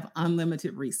not have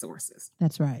unlimited resources.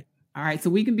 That's right. All right. So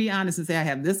we can be honest and say, I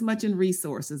have this much in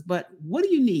resources, but what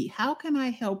do you need? How can I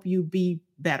help you be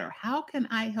better? How can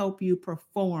I help you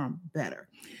perform better?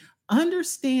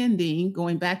 Understanding,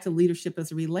 going back to leadership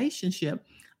as a relationship,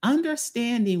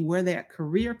 understanding where that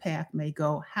career path may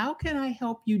go. How can I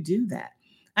help you do that?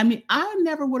 I mean, I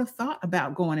never would have thought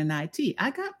about going in IT.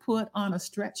 I got put on a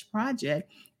stretch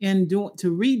project to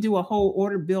redo a whole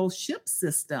order bill ship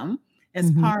system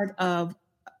as part of,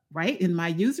 in my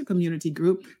user community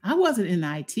group. I wasn't in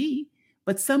IT,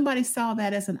 but somebody saw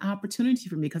that as an opportunity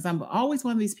for me, because I'm always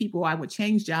one of these people, I would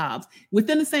change jobs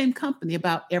within the same company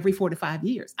about every 4 to 5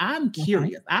 years. I'm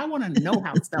curious. I want to know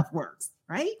how stuff works,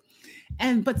 right?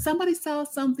 But somebody saw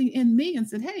something in me and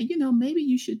said, hey, maybe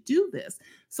you should do this.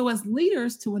 So as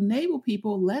leaders, to enable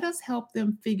people, let us help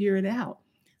them figure it out.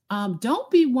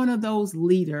 Don't be one of those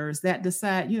leaders that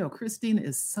decide, Christina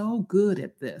is so good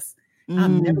at this.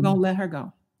 I'm never going to let her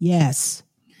go. Yes.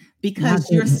 Because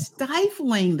you're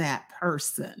stifling that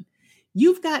person.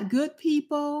 You've got good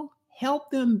people,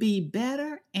 help them be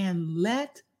better and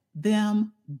let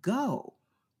them go.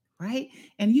 Right?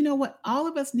 And you know what? All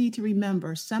of us need to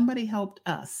remember, somebody helped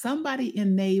us. Somebody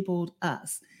enabled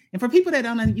us. And for people that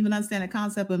don't even understand the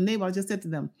concept of enable, I just said to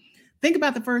them, think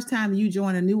about the first time you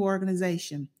joined a new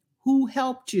organization. Who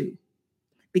helped you?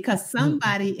 Because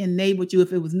somebody enabled you.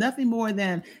 If it was nothing more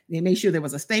than they made sure there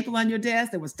was a staple on your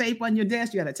desk, there was tape on your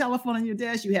desk, you had a telephone on your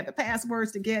desk, you had the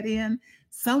passwords to get in.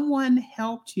 Someone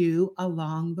helped you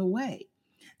along the way.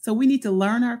 So we need to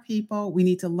learn our people. We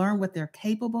need to learn what they're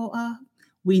capable of.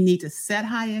 We need to set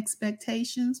high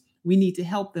expectations. We need to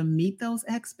help them meet those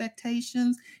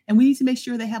expectations. And we need to make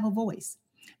sure they have a voice.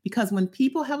 Because when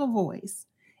people have a voice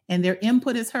and their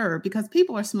input is heard, because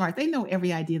people are smart, they know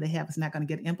every idea they have is not going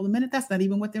to get implemented. That's not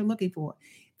even what they're looking for.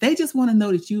 They just want to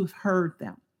know that you've heard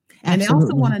them. Absolutely. And they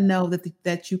also want to know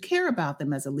that you care about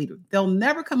them as a leader. They'll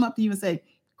never come up to you and say,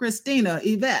 Christina,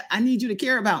 Yvette, I need you to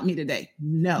care about me today.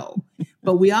 No.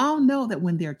 But we all know that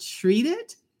when they're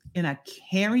treated in a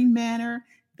caring manner,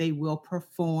 they will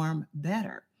perform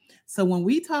better. So when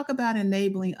we talk about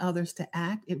enabling others to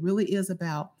act, it really is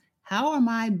about, how am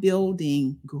I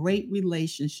building great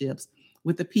relationships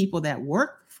with the people that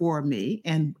work for me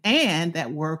and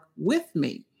that work with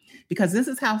me? Because this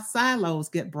is how silos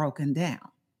get broken down,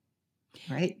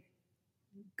 right?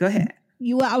 Go ahead.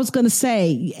 I was going to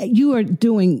say, you are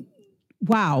doing,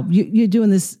 you're doing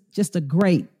this just a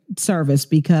great service,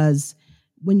 because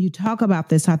when you talk about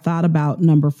this, I thought about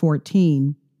number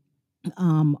 14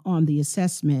 on the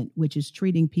assessment, which is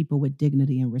treating people with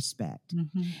dignity and respect.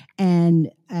 Mm-hmm.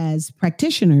 And as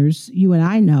practitioners, you and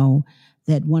I know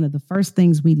that one of the first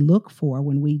things we look for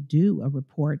when we do a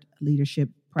report leadership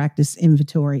practice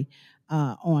inventory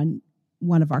on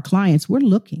one of our clients, we're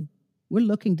looking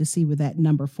to see where that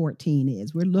number 14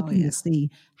 is. We're looking to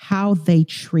see how they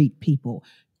treat people.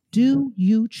 Do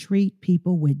you treat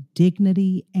people with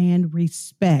dignity and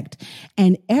respect?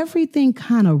 And everything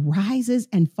kind of rises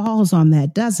and falls on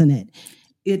that, doesn't it?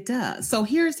 It does. So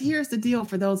here's the deal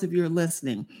for those of you who are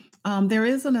listening. There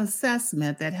is an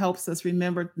assessment that helps us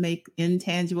make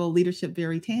intangible leadership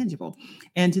very tangible.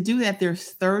 And to do that,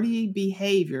 there's 30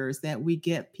 behaviors that we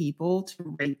get people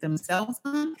to rate themselves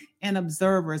on, and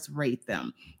observers rate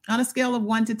them on a scale of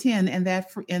 1 to 10. And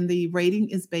the rating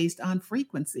is based on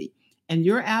frequency. And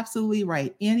you're absolutely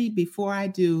right. Before I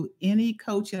do any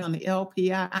coaching on the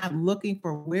LPI, I'm looking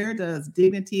for, where does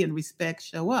dignity and respect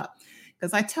show up?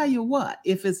 Because I tell you what,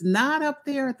 if it's not up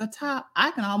there at the top,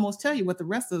 I can almost tell you what the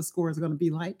rest of the score is going to be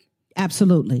like.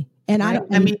 Absolutely. And right?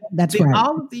 That's right.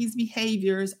 All of these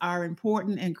behaviors are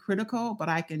important and critical, but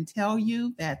I can tell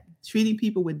you that treating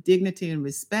people with dignity and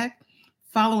respect,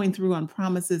 following through on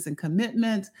promises and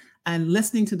commitments, and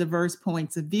listening to diverse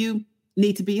points of view,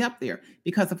 need to be up there.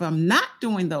 Because if I'm not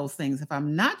doing those things, if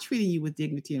I'm not treating you with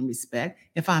dignity and respect,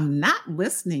 if I'm not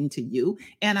listening to you,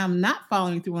 and I'm not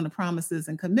following through on the promises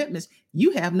and commitments,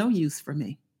 you have no use for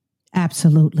me.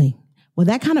 Absolutely. Well,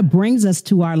 that kind of brings us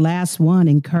to our last one,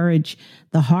 encourage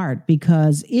the heart,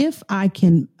 because if I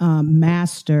can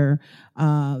master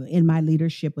in my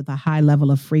leadership with a high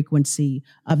level of frequency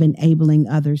of enabling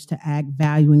others to act,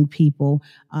 valuing people,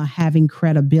 having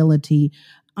credibility,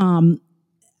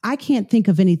 I can't think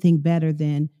of anything better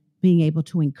than being able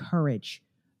to encourage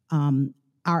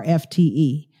our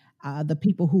FTE. The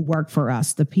people who work for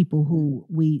us, the people who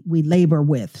we labor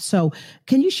with. So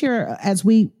can you share, as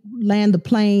we land the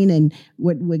plane and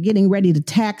we're getting ready to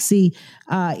taxi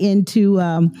into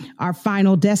our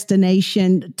final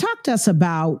destination, talk to us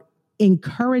about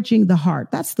encouraging the heart.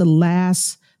 That's the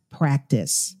last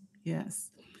practice. Yes.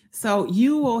 So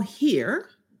you will hear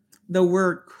the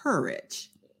word courage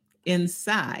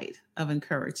inside of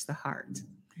encourage the heart.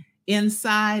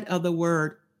 Inside of the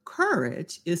word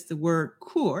courage is the word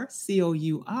cour,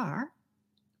 C-O-U-R,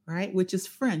 right? Which is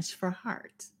French for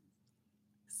heart.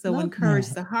 So encourage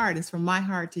the heart is from my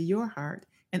heart to your heart.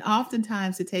 And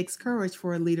oftentimes it takes courage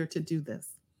for a leader to do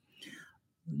this.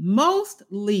 Most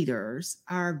leaders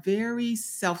are very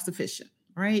self-sufficient,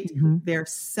 right? Mm-hmm. They're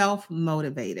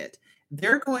self-motivated.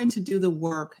 They're going to do the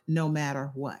work no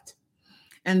matter what.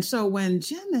 And so when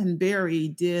Jim and Barry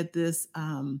did this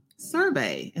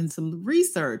survey and some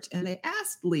research, and they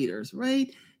asked leaders,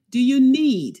 right, do you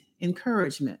need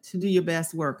encouragement to do your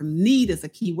best work? Need is a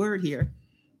key word here.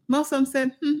 Most of them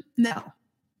said, no.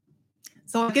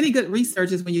 So like any good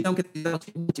research is when you don't get the result,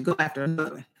 you go after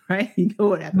another one, right? You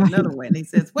go after another one. And he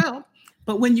says, well,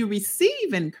 but when you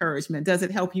receive encouragement, does it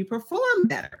help you perform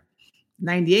better?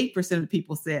 98% of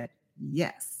people said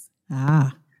yes.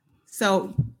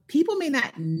 So people may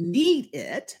not need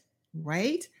it,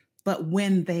 right? But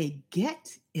when they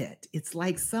get it, it's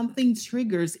like something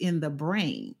triggers in the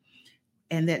brain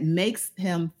and that makes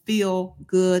them feel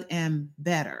good and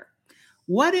better.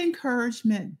 What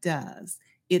encouragement does,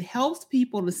 it helps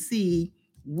people to see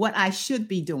what I should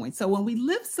be doing. So when we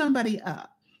lift somebody up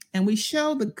and we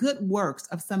show the good works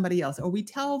of somebody else, or we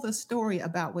tell the story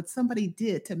about what somebody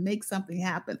did to make something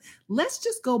happen, let's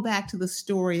just go back to the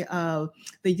story of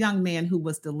the young man who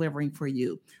was delivering for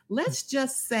you. Let's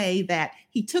just say that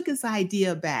he took his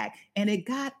idea back and it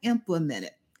got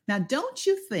implemented. Now, don't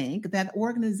you think that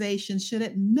organizations should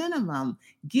at minimum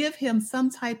give him some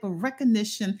type of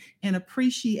recognition and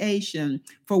appreciation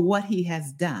for what he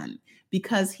has done?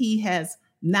 Because he has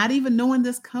not even knowing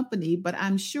this company, but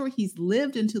I'm sure he's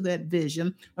lived into that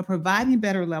vision of providing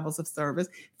better levels of service,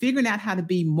 figuring out how to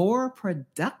be more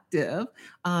productive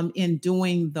in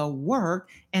doing the work.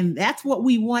 And that's what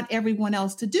we want everyone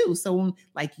else to do. So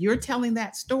like you're telling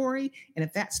that story, and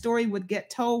if that story would get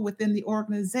told within the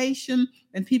organization,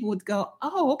 then people would go,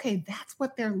 oh, okay, that's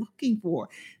what they're looking for.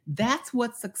 That's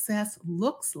what success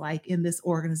looks like in this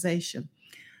organization.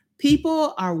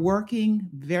 People are working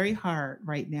very hard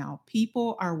right now.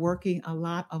 People are working a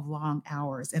lot of long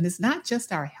hours. And it's not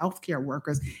just our healthcare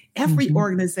workers. Every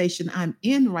organization I'm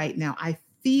in right now, I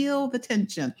feel the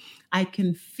tension. I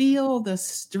can feel the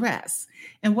stress.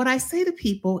 And what I say to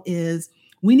people is,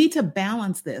 we need to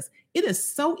balance this. It is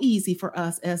so easy for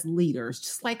us as leaders,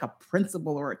 just like a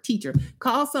principal or a teacher,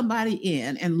 call somebody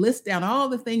in and list down all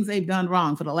the things they've done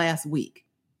wrong for the last week.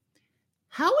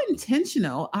 How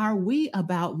intentional are we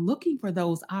about looking for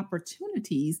those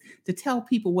opportunities to tell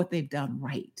people what they've done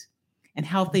right and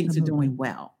how things are doing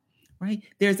well, right?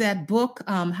 There's that book,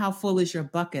 How Full Is Your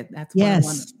Bucket?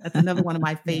 That's another one of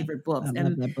my favorite books.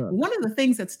 And one of the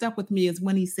things that stuck with me is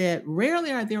when he said,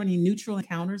 rarely are there any neutral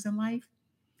encounters in life,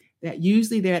 that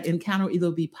usually that encounter will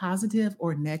either be positive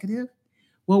or negative.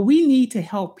 Well, we need to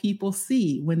help people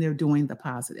see when they're doing the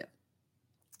positive.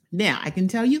 Now, I can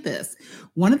tell you this.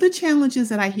 One of the challenges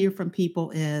that I hear from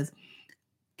people is,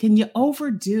 can you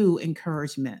overdo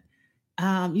encouragement?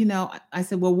 I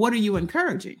said, well, what are you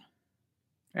encouraging?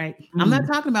 Right? I'm not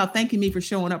talking about thanking me for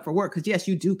showing up for work, because yes,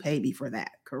 you do pay me for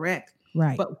that, correct?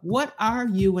 Right. But what are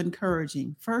you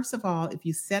encouraging? First of all, if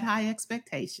you set high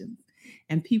expectations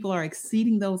and people are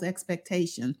exceeding those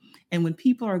expectations, and when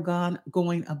people are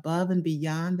going above and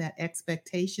beyond that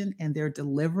expectation and they're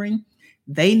delivering,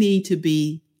 they need to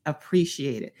be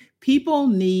appreciated. People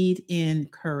need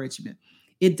encouragement.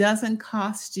 It doesn't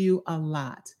cost you a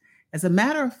lot. As a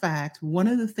matter of fact, one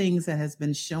of the things that has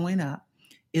been showing up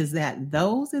is that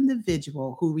those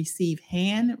individuals who receive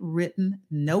handwritten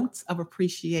notes of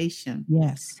appreciation,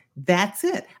 Yes. that's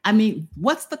it. I mean,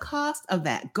 what's the cost of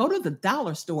that? Go to the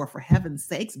dollar store, for heaven's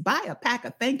sakes, buy a pack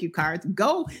of thank you cards.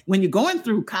 Go when you're going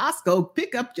through Costco,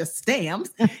 pick up your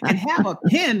stamps and have a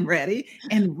pen ready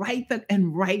and write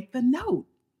the note.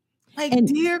 Like,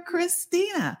 dear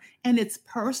Christina, and it's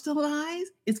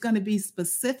personalized. It's going to be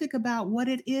specific about what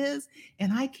it is.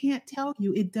 And I can't tell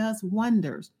you, it does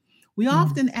wonders. We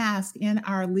often ask in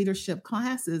our leadership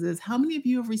classes is how many of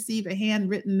you have received a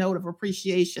handwritten note of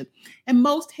appreciation? And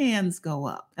most hands go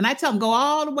up. And I tell them, go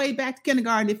all the way back to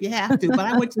kindergarten if you have to, but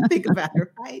I want you to think about it,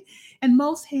 right? And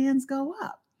most hands go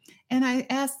up. And I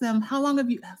ask them, how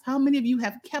many of you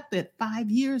have kept it 5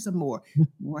 years or more?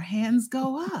 More hands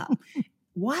go up.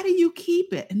 Why do you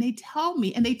keep it? And they tell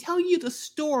me, and they tell you the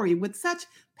story with such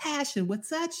passion, with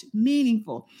such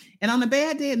meaningful. And on a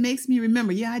bad day, it makes me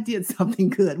remember, I did something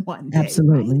good one day.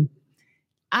 Absolutely. Right?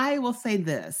 I will say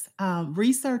this,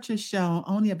 research has shown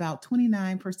only about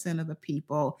 29% of the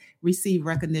people receive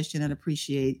recognition and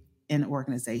appreciate in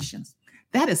organizations.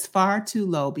 That is far too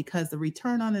low because the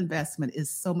return on investment is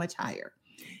so much higher.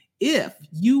 If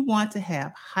you want to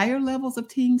have higher levels of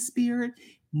team spirit,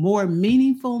 more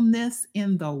meaningfulness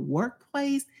in the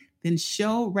workplace, then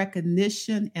show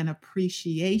recognition and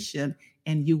appreciation,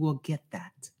 and you will get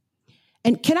that.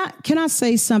 And can I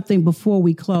say something before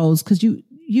we close? Because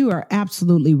you are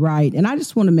absolutely right. And I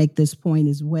just want to make this point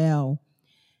as well.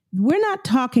 We're not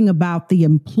talking about the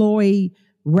employee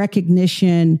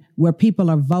recognition where people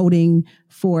are voting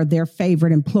for their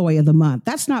favorite employee of the month.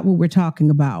 That's not what we're talking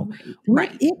about.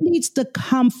 Right. It needs to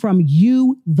come from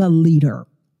you, the leader.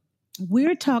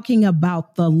 We're talking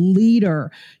about the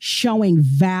leader showing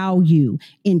value,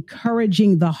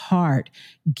 encouraging the heart,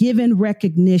 giving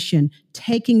recognition,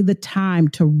 taking the time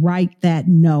to write that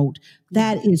note.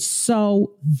 That is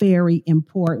so very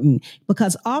important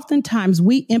because oftentimes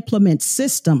we implement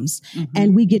systems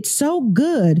and we get so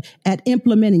good at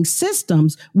implementing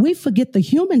systems, we forget the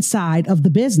human side of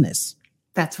the business.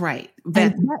 That's right. We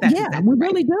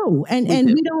really do.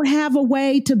 And we don't have a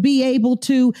way to be able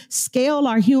to scale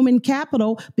our human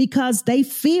capital because they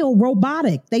feel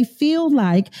robotic. They feel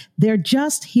like they're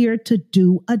just here to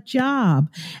do a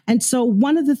job. And so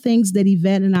one of the things that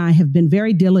Yvette and I have been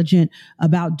very diligent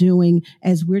about doing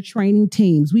as we're training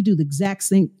teams, we do the exact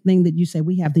same thing that you say.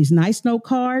 We have these nice note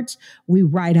cards. We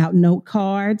write out note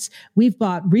cards. We've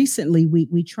bought recently,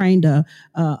 we trained a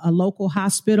local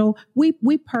hospital.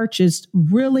 We purchased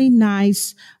really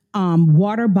nice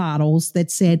water bottles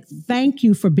that said, thank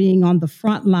you for being on the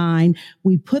front line.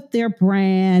 We put their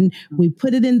brand, we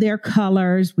put it in their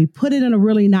colors, we put it in a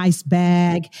really nice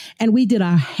bag, and we did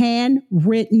a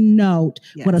handwritten note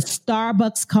with a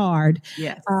Starbucks card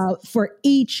for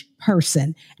each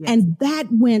person. Yes. And that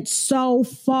went so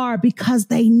far because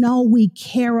they know we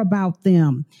care about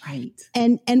them. Right.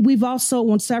 And we've also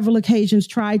on several occasions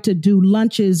tried to do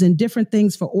lunches and different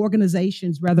things for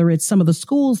organizations, whether it's some of the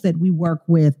schools that we work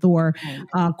with or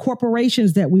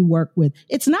corporations that we work with.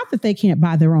 It's not that they can't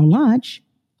buy their own lunch.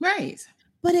 Right.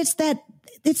 But it's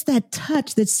that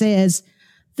touch that says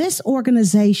this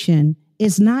organization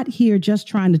is not here just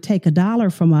trying to take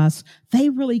 $1 from us. They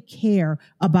really care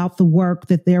about the work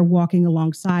that they're walking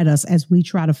alongside us as we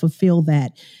try to fulfill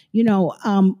that. You know,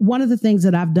 one of the things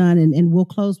that I've done, and we'll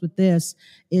close with this,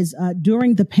 is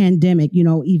during the pandemic, you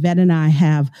know, Yvette and I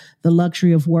have the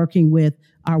luxury of working with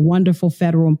our wonderful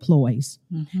federal employees.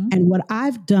 Mm-hmm. And what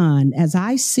I've done as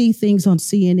I see things on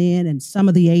CNN and some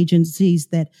of the agencies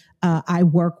that I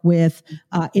work with,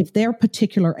 if their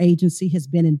particular agency has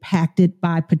been impacted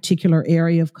by a particular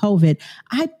area of COVID,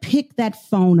 I pick that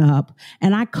phone up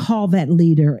and I call that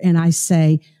leader and I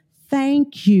say,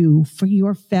 thank you for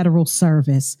your federal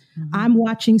service. Mm-hmm. I'm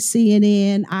watching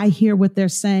CNN. I hear what they're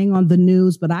saying on the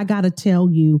news, but I got to tell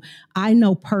you, I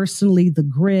know personally the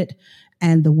grit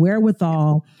and the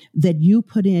wherewithal that you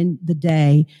put in the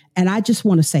day. And I just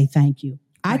want to say thank you.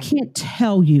 Right. I can't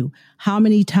tell you how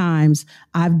many times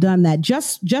I've done that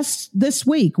just this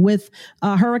week with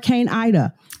Hurricane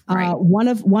Ida, right.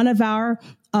 one of our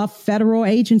federal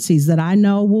agencies that I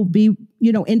know will be,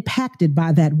 you know, impacted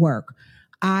by that work.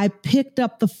 I picked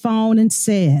up the phone and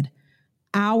said,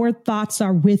 our thoughts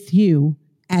are with you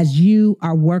as you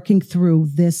are working through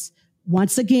this,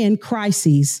 once again,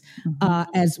 crises,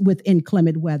 as with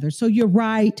inclement weather. So you're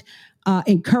right.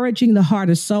 Encouraging the heart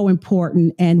is so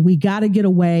important. And we got to get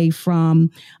away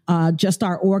from just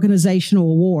our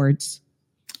organizational awards.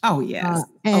 Oh, yes.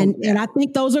 And I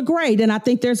think those are great. And I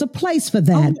think there's a place for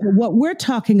that. But what we're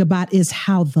talking about is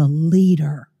how the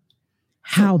leader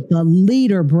how the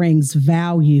leader brings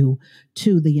value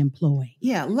to the employee.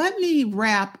 Yeah, let me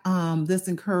wrap this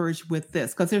encourage with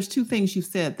this, because there's two things you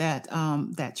said that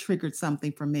that triggered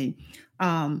something for me.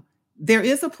 There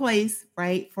is a place,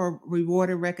 right, for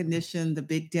reward and recognition, the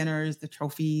big dinners, the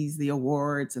trophies, the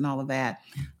awards, and all of that.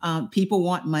 People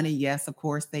want money. Yes, of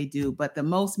course they do. But the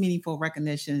most meaningful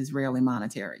recognition is rarely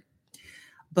monetary.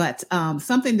 But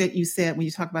something that you said when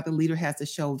you talk about the leader has to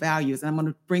show values, and I'm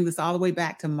going to bring this all the way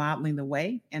back to modeling the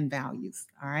way and values.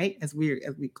 All right, as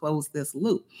we close this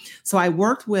loop. So I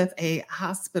worked with a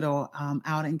hospital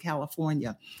out in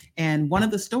California, and one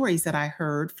of the stories that I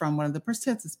heard from one of the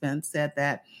participants said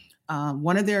that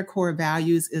one of their core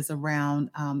values is around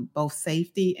both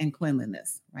safety and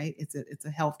cleanliness, right? It's a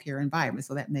healthcare environment,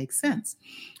 so that makes sense.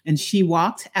 And she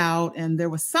walked out and there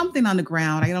was something on the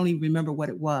ground. I don't even remember what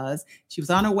it was. She was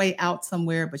on her way out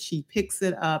somewhere, but she picks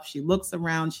it up. She looks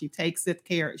around, she takes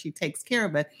care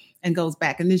of it and goes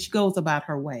back. And then she goes about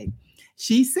her way.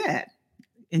 She said,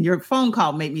 and your phone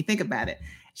call made me think about it.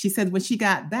 She said when she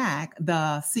got back,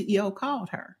 the CEO called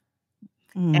her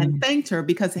and thanked her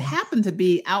because it happened to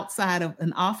be outside of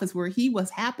an office where he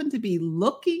happened to be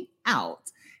looking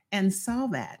out and saw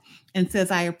that and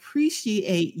says, I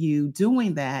appreciate you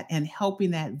doing that and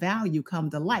helping that value come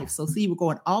to life. So see, we're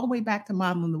going all the way back to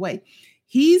modeling the way.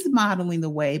 He's modeling the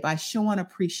way by showing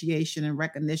appreciation and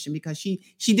recognition because she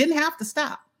didn't have to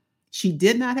stop. She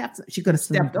did not have to. She could have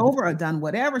stepped over or done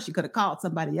whatever. She could have called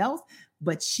somebody else,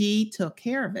 but she took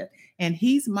care of it. And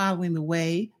he's modeling the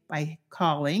way by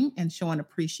calling and showing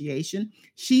appreciation.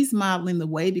 She's modeling the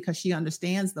way because she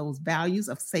understands those values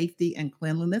of safety and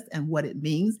cleanliness and what it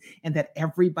means, and that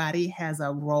everybody has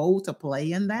a role to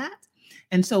play in that.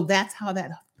 And so that's how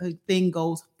that thing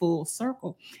goes full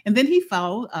circle. And then he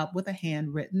followed up with a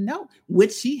handwritten note,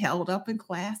 which she held up in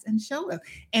class and showed us.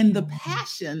 And the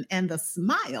passion and the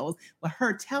smiles with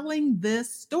her telling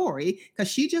this story, because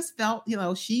she just felt,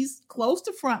 she's close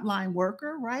to frontline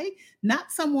worker, right?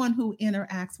 Not someone who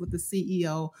interacts with the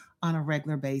CEO on a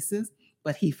regular basis,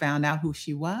 but he found out who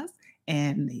she was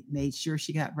and made sure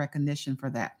she got recognition for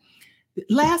that.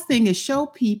 Last thing is show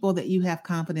people that you have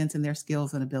confidence in their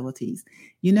skills and abilities.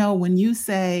 When you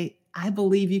say, I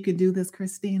believe you can do this,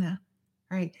 Christina,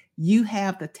 right? You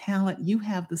have the talent, you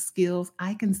have the skills.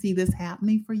 I can see this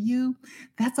happening for you.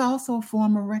 That's also a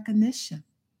form of recognition.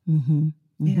 Mm-hmm.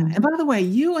 Yeah. And by the way,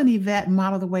 you and Yvette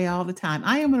model the way all the time.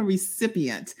 I am a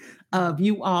recipient of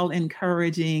you all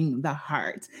encouraging the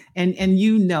heart. And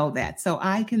you know that. So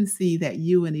I can see that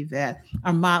you and Yvette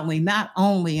are modeling, not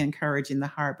only encouraging the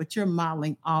heart, but you're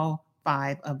modeling all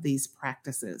 5 of these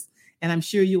practices. And I'm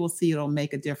sure you will see it'll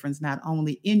make a difference, not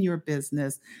only in your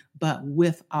business, but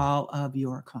with all of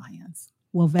your clients.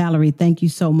 Well, Valerie, thank you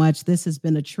so much. This has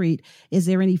been a treat. Is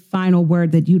there any final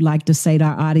word that you'd like to say to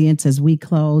our audience as we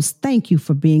close? Thank you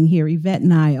for being here. Yvette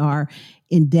and I are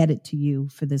indebted to you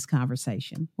for this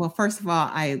conversation. Well, first of all,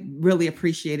 I really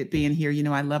appreciated being here.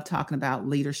 I love talking about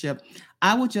leadership.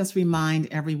 I will just remind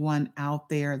everyone out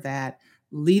there that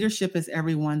leadership is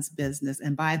everyone's business.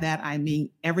 And by that, I mean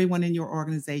everyone in your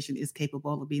organization is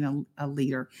capable of being a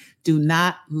leader. Do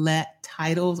not let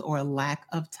titles or a lack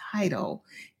of title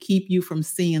keep you from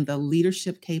seeing the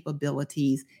leadership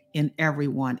capabilities in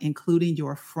everyone, including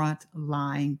your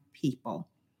frontline people.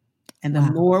 And the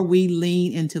more we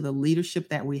lean into the leadership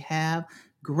that we have,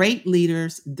 great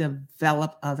leaders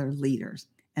develop other leaders.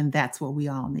 And that's what we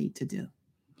all need to do.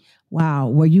 Wow.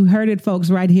 Well, you heard it, folks,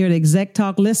 right here at Exec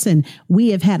Talk. Listen,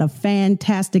 we have had a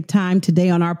fantastic time today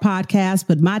on our podcast,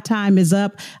 but my time is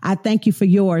up. I thank you for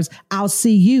yours. I'll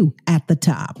see you at the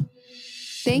top.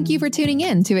 Thank you for tuning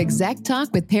in to Exec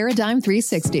Talk with Paradigm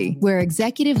 360, where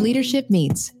executive leadership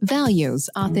meets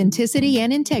values, authenticity,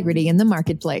 and integrity in the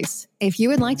marketplace. If you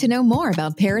would like to know more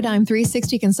about Paradigm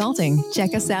 360 Consulting,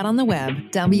 check us out on the web,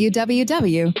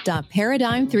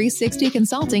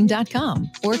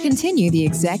 www.paradigm360consulting.com, or continue the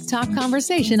Exec Talk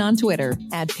conversation on Twitter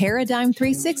at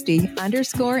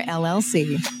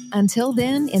Paradigm360_LLC. Until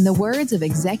then, in the words of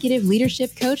executive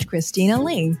leadership coach Christina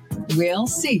Lee, we'll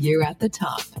see you at the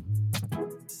top.